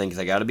combination of things.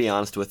 I gotta be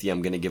honest with you,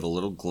 I'm gonna give a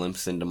little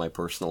glimpse into my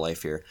personal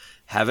life here.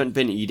 Haven't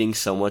been eating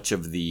so much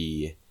of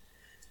the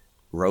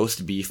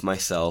roast beef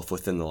myself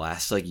within the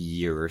last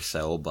year or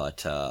so,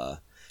 but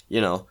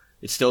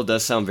it still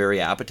does sound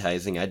very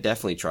appetizing. I'd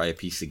definitely try a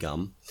piece of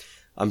gum.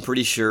 I'm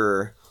pretty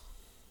sure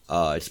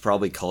it's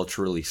probably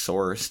culturally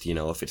sourced.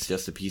 If it's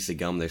just a piece of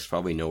gum, there's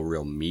probably no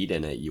real meat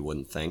in it, you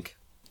wouldn't think.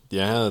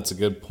 Yeah, that's a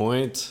good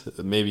point.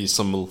 Maybe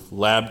some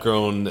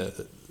lab-grown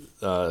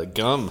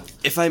gum.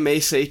 If I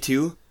may say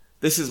too,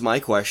 this is my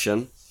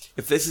question.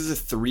 If this is a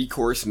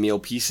 3-course meal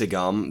piece of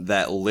gum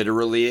that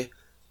literally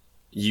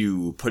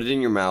you put it in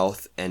your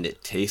mouth and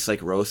it tastes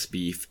like roast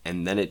beef,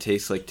 and then it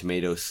tastes like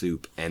tomato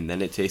soup, and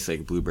then it tastes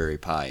like blueberry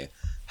pie,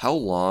 how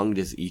long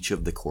does each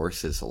of the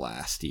courses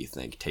last, do you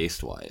think,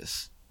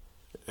 taste-wise?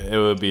 It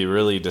would be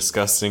really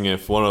disgusting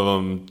if one of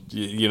them,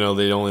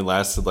 they only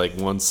lasted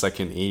 1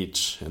 second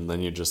each, and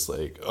then you're just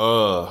like,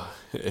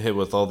 hit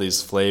with all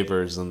these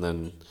flavors, and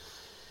then,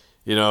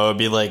 it'd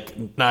be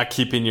like not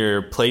keeping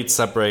your plate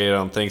separated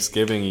on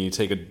Thanksgiving, and you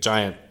take a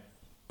giant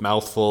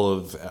mouthful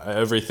of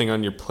everything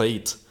on your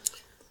plate.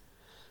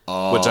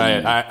 Which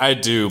I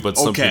do, but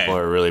some okay. people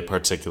are really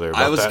particular about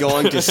that. I was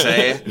going to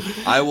say,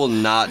 I will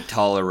not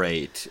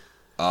tolerate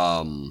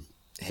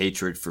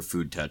hatred for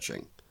food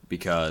touching,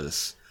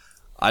 because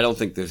I don't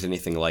think there's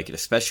anything like it,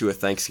 especially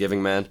with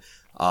Thanksgiving, man.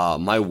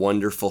 My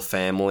wonderful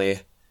family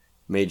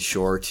made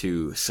sure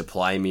to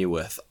supply me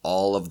with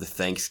all of the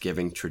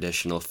Thanksgiving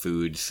traditional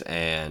foods,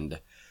 and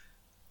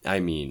I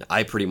mean,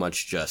 I pretty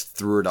much just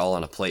threw it all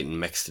on a plate and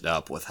mixed it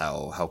up with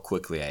how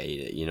quickly I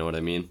ate it, you know what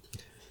I mean?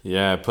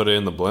 Yeah, I put it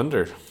in the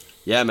blender.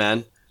 Yeah,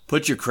 man.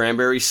 Put your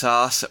cranberry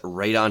sauce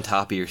right on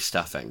top of your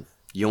stuffing.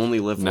 You only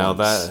live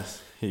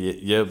once.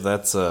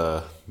 That's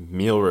a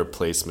meal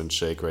replacement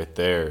shake right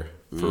there.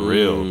 For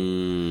real.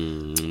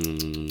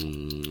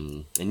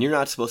 And you're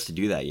not supposed to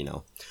do that, you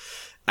know.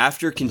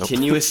 After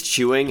continuous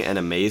chewing and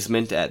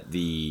amazement at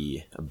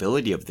the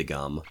ability of the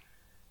gum,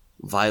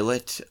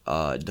 Violet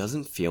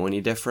doesn't feel any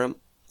different,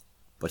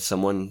 but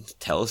someone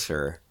tells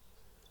her,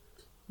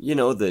 you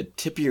know, the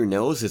tip of your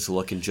nose is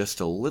looking just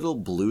a little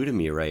blue to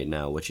me right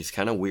now, which is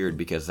kind of weird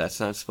because that's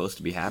not supposed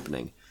to be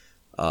happening.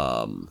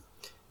 And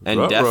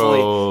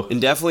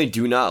definitely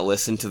do not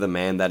listen to the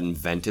man that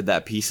invented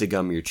that piece of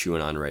gum you're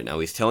chewing on right now.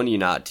 He's telling you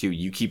not to.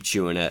 You keep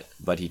chewing it,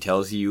 but he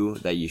tells you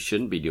that you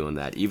shouldn't be doing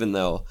that, even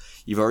though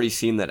you've already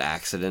seen that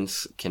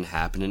accidents can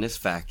happen in his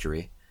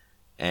factory.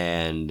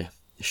 And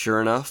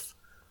sure enough,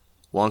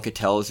 Wonka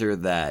tells her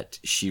that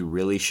she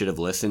really should have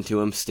listened to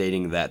him,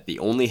 stating that the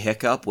only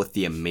hiccup with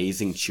the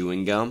amazing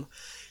chewing gum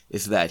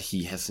is that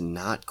he has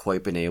not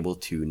quite been able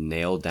to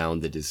nail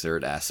down the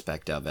dessert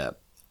aspect of it.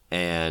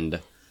 And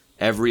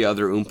every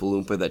other Oompa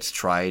Loompa that's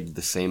tried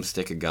the same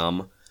stick of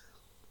gum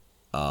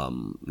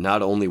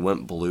not only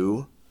went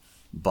blue,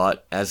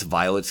 but as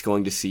Violet's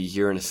going to see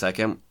here in a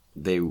second,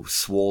 they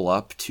swole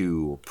up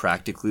to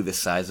practically the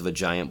size of a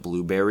giant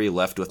blueberry,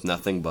 left with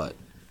nothing but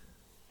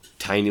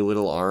tiny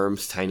little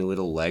arms, tiny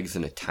little legs,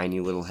 and a tiny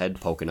little head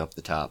poking up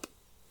the top.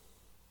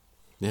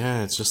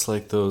 Yeah, it's just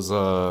like those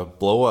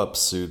blow-up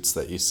suits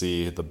that you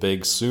see, the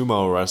big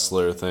sumo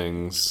wrestler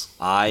things.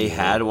 I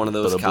had one of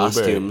those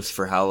costumes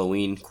for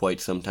Halloween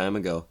quite some time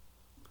ago.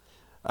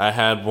 I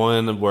had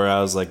one where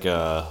I was like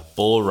a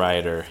bull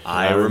rider.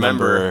 I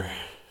remember.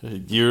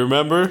 You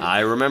remember?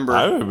 I remember.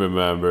 I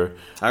remember.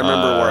 I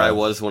remember where I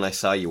was when I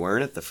saw you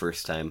wearing it the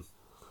first time.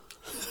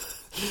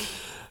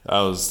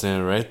 I was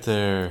standing right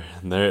there.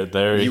 And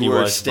there you he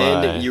were was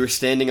standing. by. You were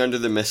standing under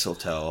the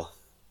mistletoe.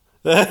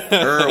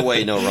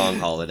 Wait, no, wrong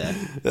holiday.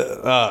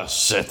 Oh,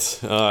 shit.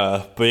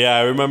 But yeah,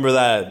 I remember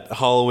that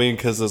Halloween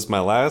because it was my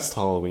last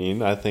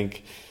Halloween. I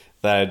think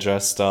that I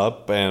dressed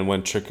up and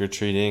went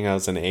trick-or-treating. I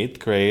was in 8th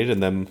grade,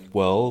 and then,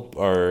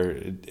 our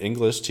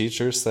English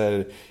teacher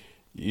said,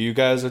 you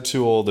guys are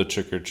too old to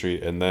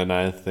trick-or-treat. And then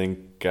I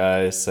think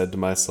I said to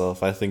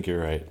myself, I think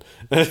you're right.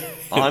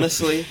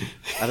 Honestly,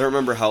 I don't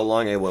remember how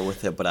long I went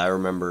with it, but I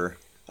remember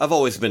I've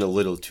always been a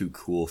little too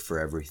cool for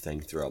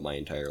everything throughout my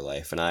entire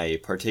life, and I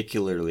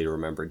particularly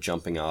remember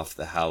jumping off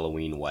the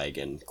Halloween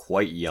wagon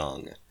quite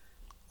young.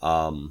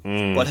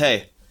 But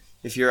hey,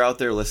 if you're out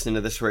there listening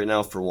to this right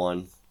now, for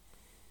one,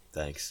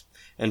 thanks.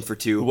 And for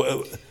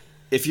two,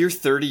 if you're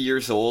 30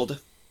 years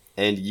old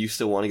and you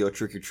still want to go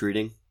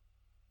trick-or-treating,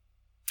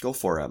 go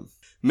for it.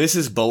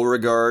 Mrs.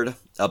 Beauregard,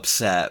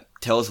 upset,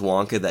 tells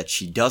Wonka that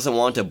she doesn't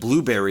want a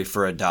blueberry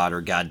for a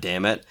daughter,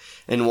 goddammit,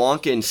 and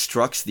Wonka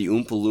instructs the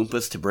Oompa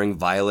Loompas to bring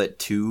Violet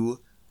to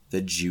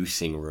the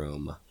juicing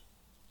room.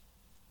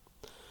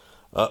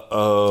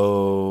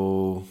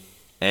 Uh-oh.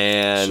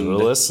 And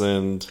should've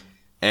listened.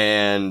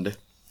 And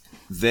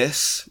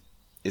this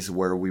is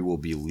where we will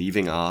be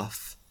leaving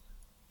off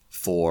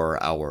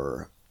for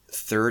our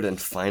third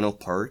and final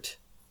part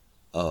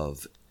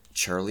of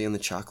Charlie and the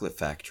Chocolate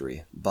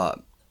Factory. But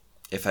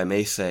if I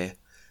may say,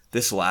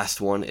 this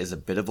last one is a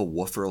bit of a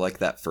woofer like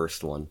that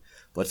first one,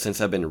 but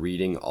since I've been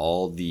reading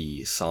all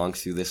the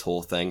songs through this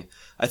whole thing,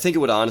 I think it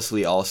would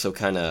honestly also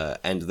kind of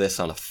end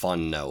this on a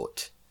fun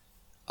note,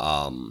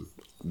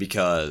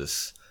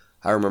 because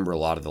I remember a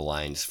lot of the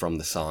lines from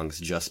the songs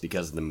just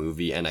because of the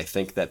movie, and I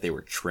think that they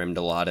were trimmed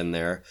a lot in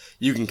there.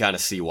 You can kind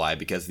of see why,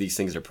 because these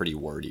things are pretty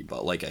wordy,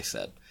 but like I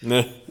said,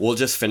 we'll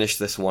just finish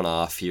this one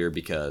off here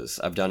because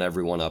I've done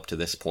everyone up to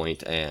this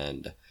point,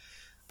 and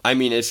I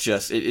mean, it's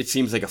just, it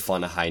seems like a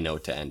fun high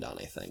note to end on,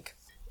 I think.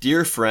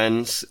 Dear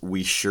friends,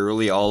 we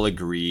surely all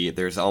agree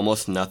there's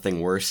almost nothing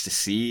worse to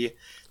see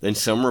than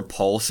some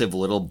repulsive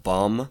little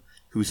bum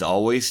who's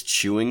always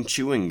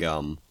chewing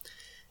gum.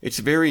 It's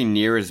very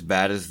near as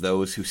bad as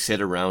those who sit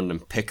around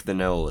and pick the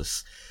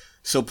nose.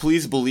 So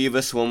please believe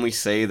us when we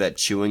say that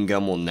chewing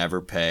gum will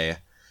never pay.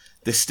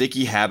 The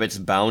sticky habit's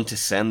bound to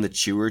send the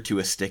chewer to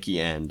a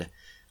sticky end.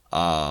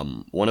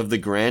 One of the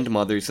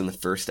grandmothers in the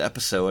first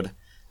episode,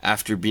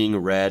 after being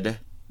read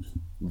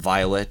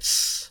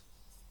Violet's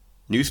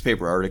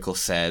newspaper article,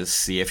 says,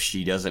 see if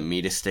she doesn't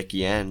meet a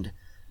sticky end,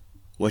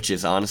 which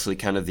is honestly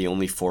kind of the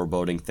only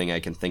foreboding thing I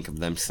can think of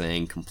them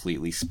saying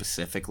completely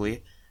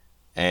specifically,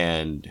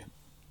 and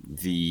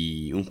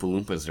the Oompa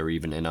Loompas are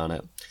even in on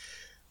it.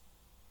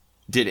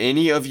 Did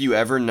any of you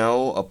ever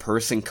know a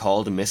person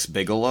called Miss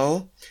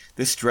Bigelow?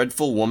 This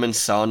dreadful woman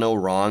saw no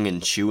wrong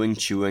in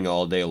chewing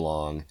all day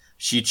long.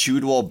 She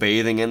chewed while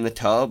bathing in the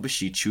tub,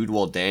 she chewed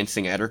while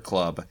dancing at her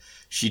club.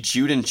 She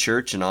chewed in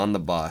church and on the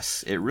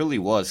bus. It really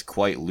was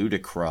quite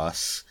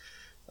ludicrous.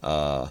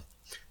 Don't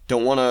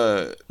want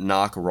to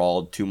knock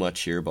Rawld too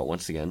much here, but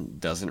once again,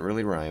 doesn't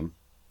really rhyme.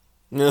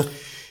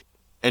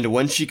 And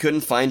when she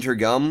couldn't find her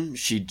gum,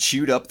 she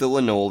chewed up the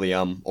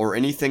linoleum, or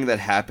anything that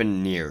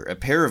happened near, a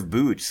pair of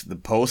boots, the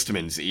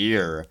postman's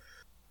ear,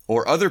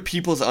 or other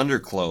people's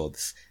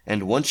underclothes.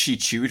 And once she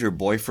chewed her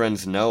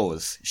boyfriend's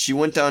nose. She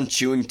went on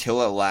chewing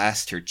till at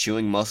last her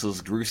chewing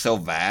muscles grew so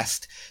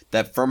vast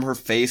that from her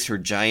face her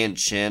giant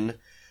chin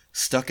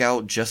stuck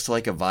out just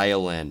like a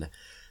violin.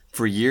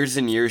 For years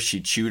and years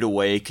she chewed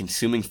away,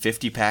 consuming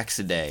 50 packs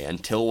a day,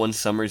 until one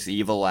summer's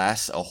eve,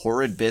 alas, a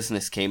horrid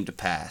business came to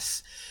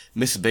pass.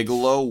 Miss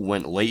Bigelow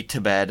went late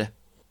to bed.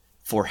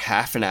 For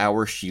half an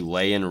hour she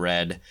lay and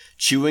read,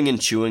 chewing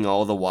and chewing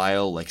all the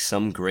while like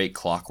some great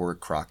clockwork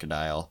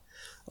crocodile.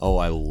 Oh,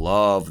 I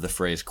love the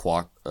phrase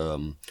clockwork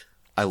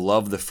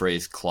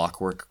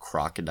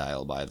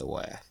crocodile, by the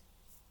way.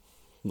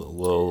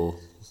 Little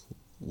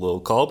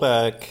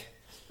callback.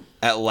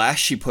 At last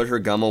she put her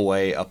gum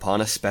away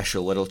upon a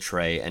special little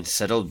tray and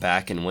settled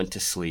back and went to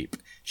sleep.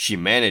 She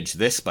managed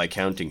this by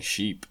counting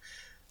sheep.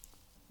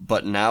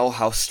 But now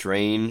how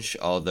strange,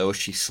 although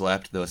she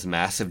slept, those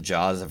massive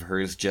jaws of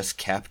hers just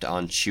kept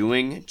on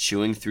chewing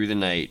through the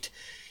night,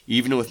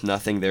 even with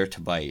nothing there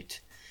to bite.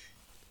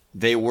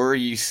 They were,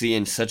 you see,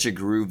 in such a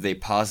groove they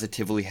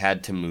positively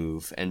had to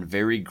move, and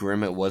very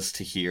grim it was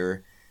to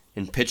hear,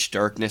 in pitch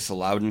darkness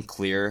loud and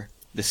clear,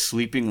 the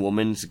sleeping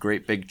woman's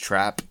great big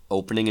trap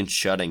opening and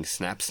shutting,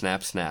 snap,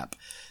 snap, snap.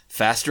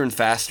 Faster and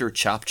faster,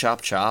 chop,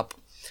 chop, chop.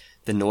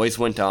 The noise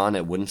went on,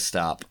 it wouldn't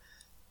stop,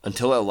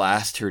 until at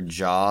last her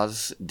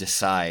jaws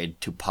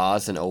decide to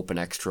pause and open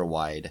extra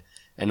wide,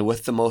 and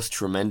with the most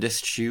tremendous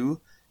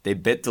chew, they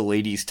bit the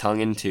lady's tongue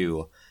in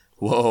two.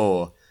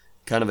 Whoa,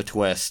 kind of a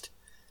twist.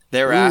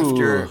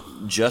 Thereafter,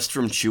 just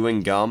from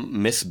chewing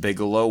gum, Miss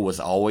Bigelow was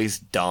always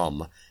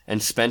dumb,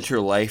 and spent her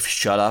life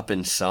shut up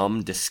in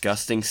some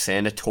disgusting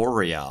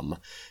sanatorium.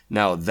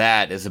 Now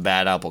that is a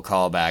Bad Apple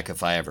callback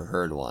if I ever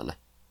heard one.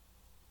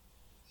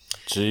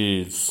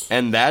 Jeez.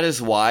 And that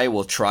is why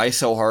we'll try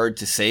so hard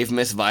to save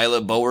Miss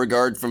Violet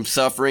Beauregard from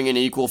suffering an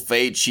equal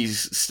fate.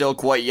 She's still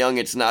quite young,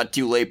 it's not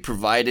too late,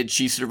 provided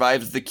she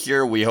survives the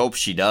cure. We hope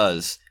she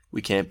does.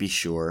 We can't be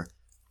sure.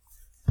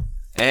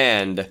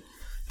 And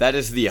that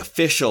is the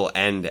official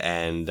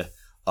end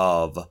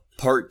of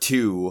part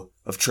 2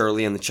 of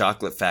Charlie and the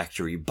Chocolate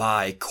Factory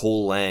by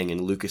Cole Lang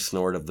and Lucas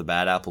Nord of the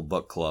Bad Apple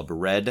Book Club,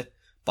 read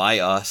by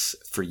us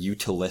for you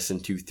to listen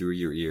to through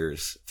your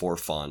ears for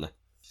fun.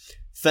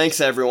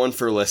 Thanks everyone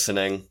for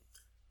listening.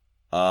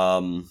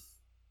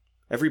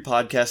 Every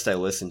podcast I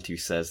listen to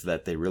says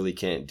that they really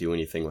can't do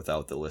anything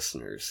without the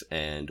listeners,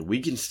 and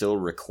we can still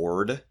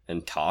record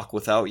and talk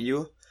without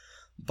you,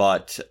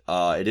 but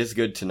it is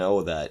good to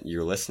know that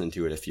you're listening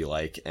to it if you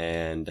like,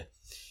 and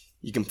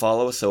you can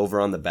follow us over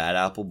on the Bad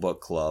Apple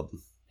Book Club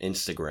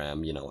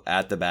Instagram,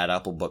 at the Bad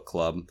Apple Book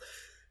Club.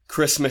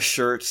 Christmas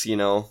shirts,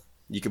 you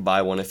could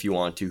buy one if you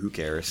want to, who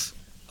cares?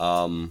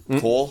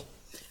 Cole,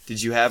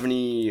 did you have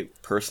any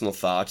personal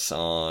thoughts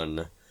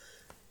on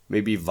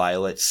maybe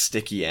Violet's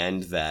sticky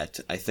end that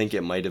I think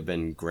it might have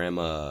been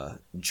Grandma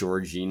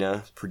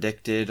Georgina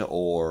predicted,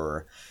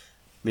 or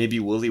maybe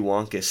Willy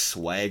Wonka's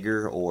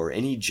swagger, or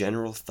any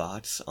general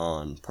thoughts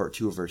on part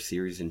 2 of our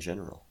series in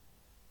general?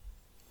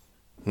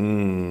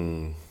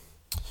 Very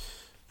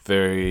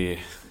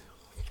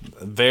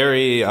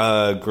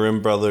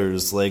Grimm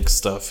Brothers like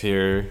stuff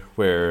here,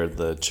 where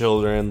the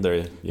children,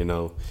 they're,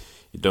 you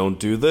don't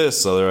do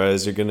this,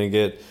 otherwise you're gonna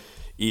get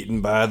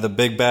eaten by the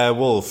big bad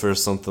wolf or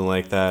something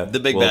like that. The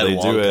big bad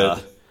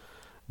Wonka.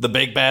 The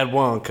big bad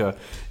Wonka.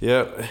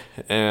 Yep.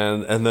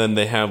 And then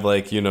they have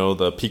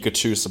the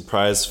Pikachu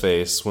surprise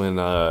face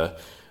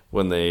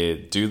when they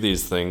do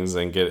these things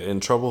and get in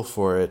trouble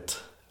for it.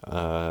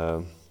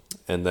 And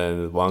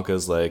then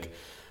Wonka's like,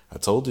 I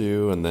told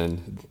you, and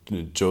then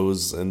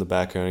Joe's in the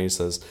background. He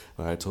says,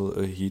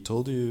 he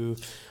told you.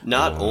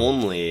 Not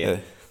only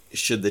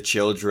should the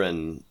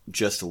children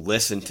just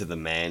listen to the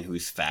man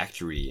whose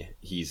factory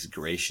he's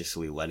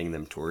graciously letting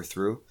them tour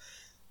through,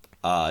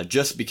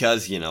 just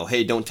because,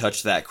 hey, don't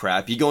touch that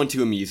crap. You go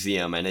into a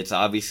museum, and it's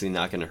obviously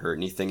not going to hurt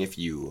anything if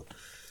you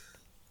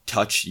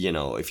touch,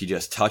 if you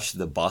just touch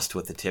the bust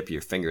with the tip of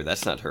your finger.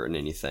 That's not hurting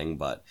anything,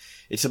 but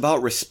it's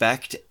about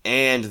respect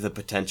and the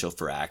potential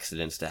for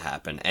accidents to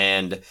happen.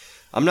 And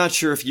I'm not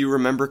sure if you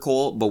remember,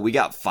 Cole, but we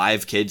got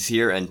 5 kids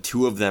here, and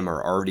 2 of them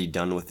are already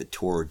done with the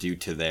tour due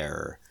to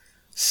their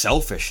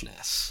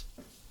selfishness.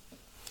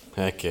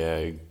 Heck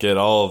yeah, get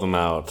all of them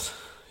out.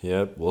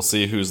 Yep, we'll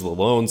see who's the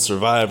lone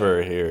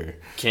survivor here.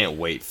 Can't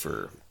wait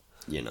for,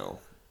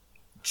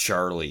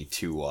 Charlie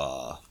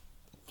to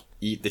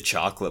eat the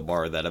chocolate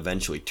bar that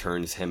eventually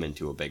turns him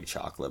into a big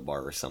chocolate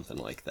bar or something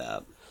like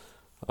that.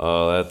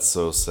 Oh, that's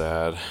so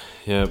sad.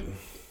 Yep.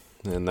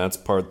 And that's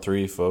part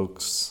 3,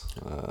 folks.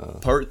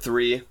 Part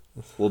 3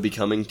 will be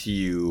coming to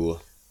you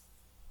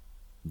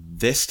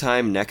this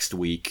time next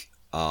week.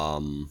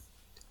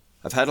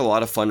 I've had a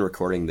lot of fun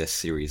recording this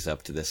series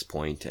up to this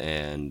point,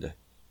 and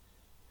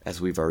as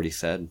we've already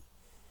said,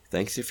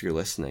 thanks if you're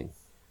listening.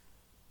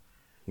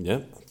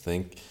 Yep.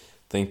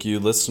 Thank you,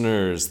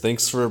 listeners.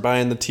 Thanks for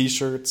buying the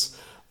t-shirts.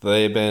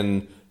 They've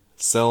been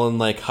selling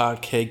like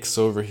hotcakes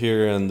over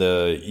here in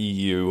the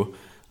EU.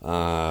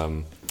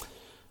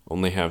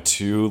 Only have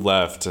 2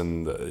 left,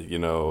 and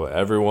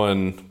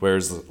everyone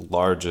wears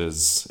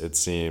larges, it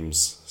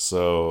seems.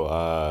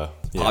 So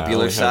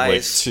popular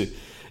size.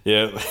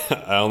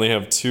 I only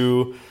have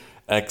 2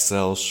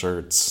 XL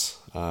shirts,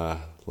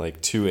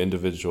 like 2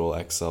 individual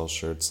XL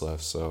shirts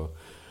left. So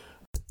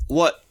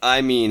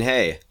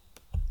hey,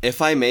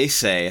 if I may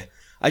say,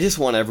 I just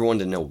want everyone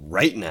to know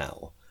right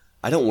now,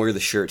 I don't wear the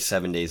shirt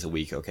 7 days a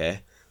week,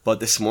 okay? But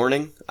this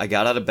morning, I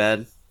got out of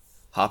bed,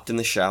 hopped in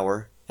the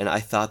shower, and I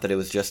thought that it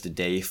was just a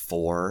day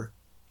for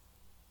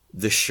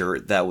the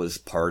shirt that was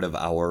part of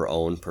our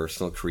own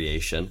personal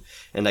creation.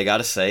 And I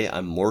gotta say,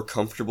 I'm more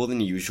comfortable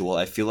than usual.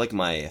 I feel like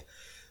my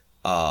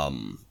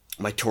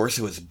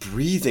torso is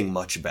breathing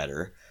much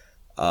better.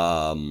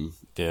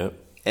 Yeah.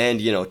 And,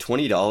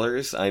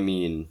 $20, I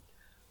mean,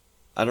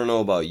 I don't know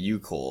about you,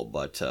 Cole,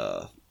 but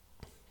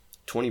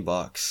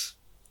 $20,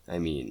 I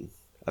mean,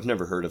 I've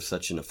never heard of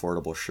such an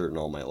affordable shirt in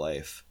all my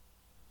life.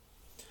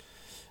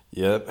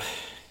 Yep.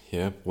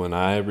 When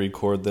I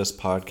record this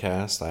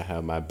podcast, I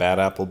have my Bad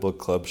Apple Book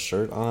Club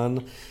shirt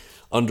on,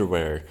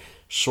 underwear,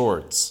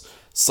 shorts,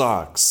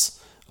 socks.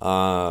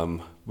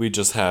 We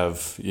just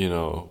have,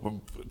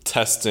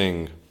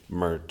 testing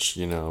merch.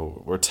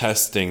 We're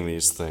testing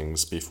these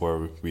things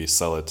before we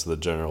sell it to the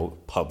general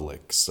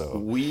public. So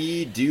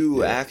we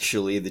do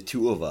actually, the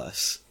 2 of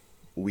us,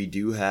 we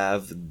do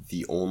have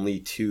the only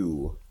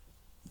 2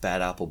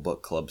 Bad Apple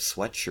Book Club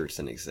sweatshirts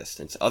in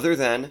existence, other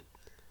than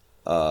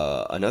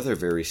another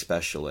very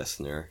special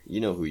listener, you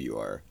know who you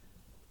are,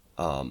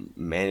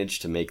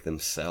 managed to make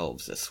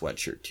themselves a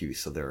sweatshirt too.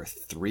 So there are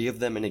 3 of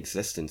them in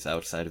existence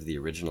outside of the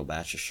original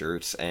batch of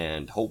shirts,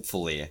 and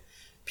hopefully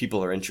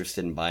people are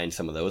interested in buying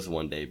some of those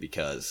one day,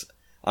 because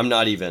I'm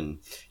not even,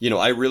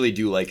 I really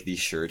do like these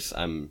shirts.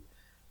 I'm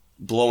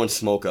blowing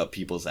smoke up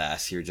people's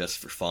ass here just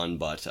for fun,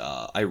 but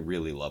I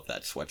really love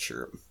that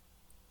sweatshirt.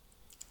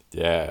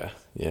 Yeah,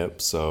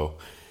 yep. So,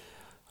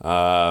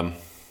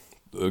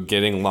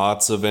 getting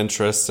lots of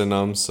interest in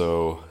them.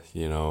 So,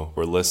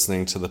 we're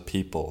listening to the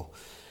people.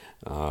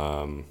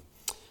 So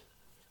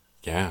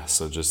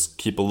just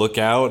keep a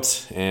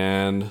lookout,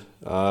 and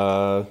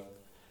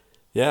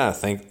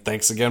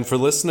thanks again for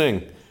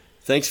listening.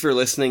 Thanks for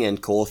listening,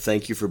 and Cole,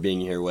 thank you for being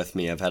here with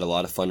me. I've had a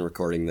lot of fun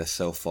recording this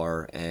so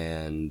far,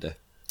 and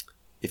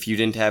if you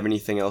didn't have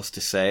anything else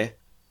to say,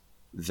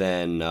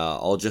 then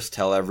I'll just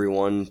tell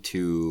everyone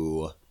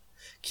to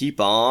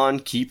keep on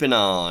keeping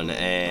on,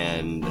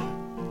 and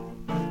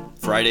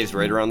Friday's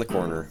right around the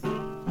corner.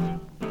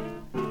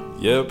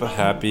 Yep,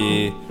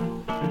 happy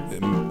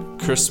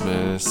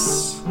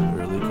Christmas.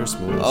 Early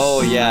Christmas.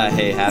 Oh yeah,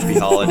 hey, happy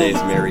holidays,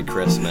 Merry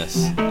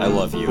Christmas. I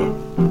love you.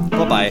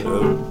 Bye-bye.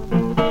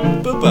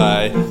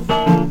 Bye-bye.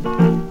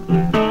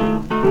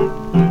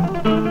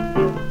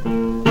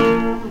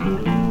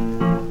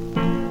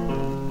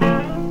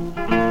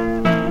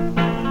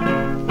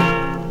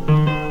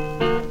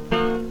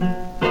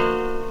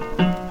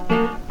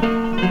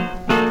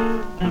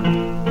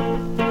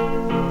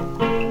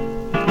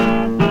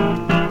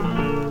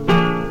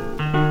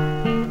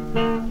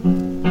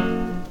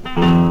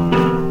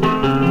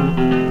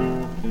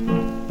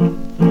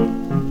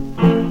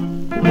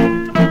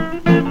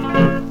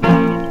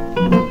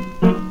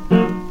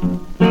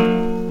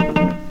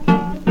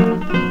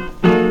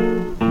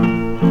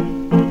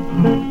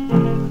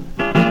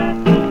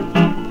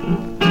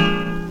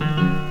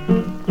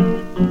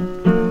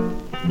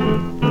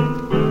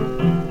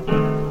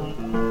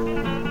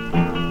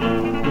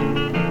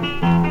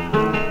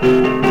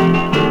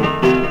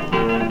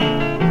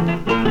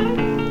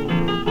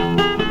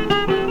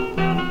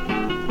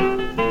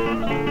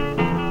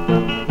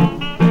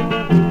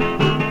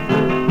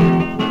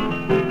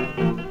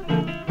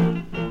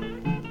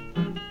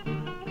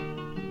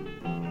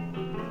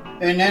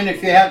 And then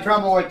if you have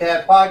trouble with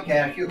that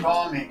podcast, you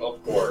call me.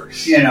 Of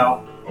course. Oh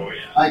yeah. Oh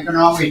yeah. I can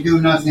always do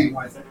nothing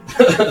with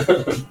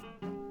it.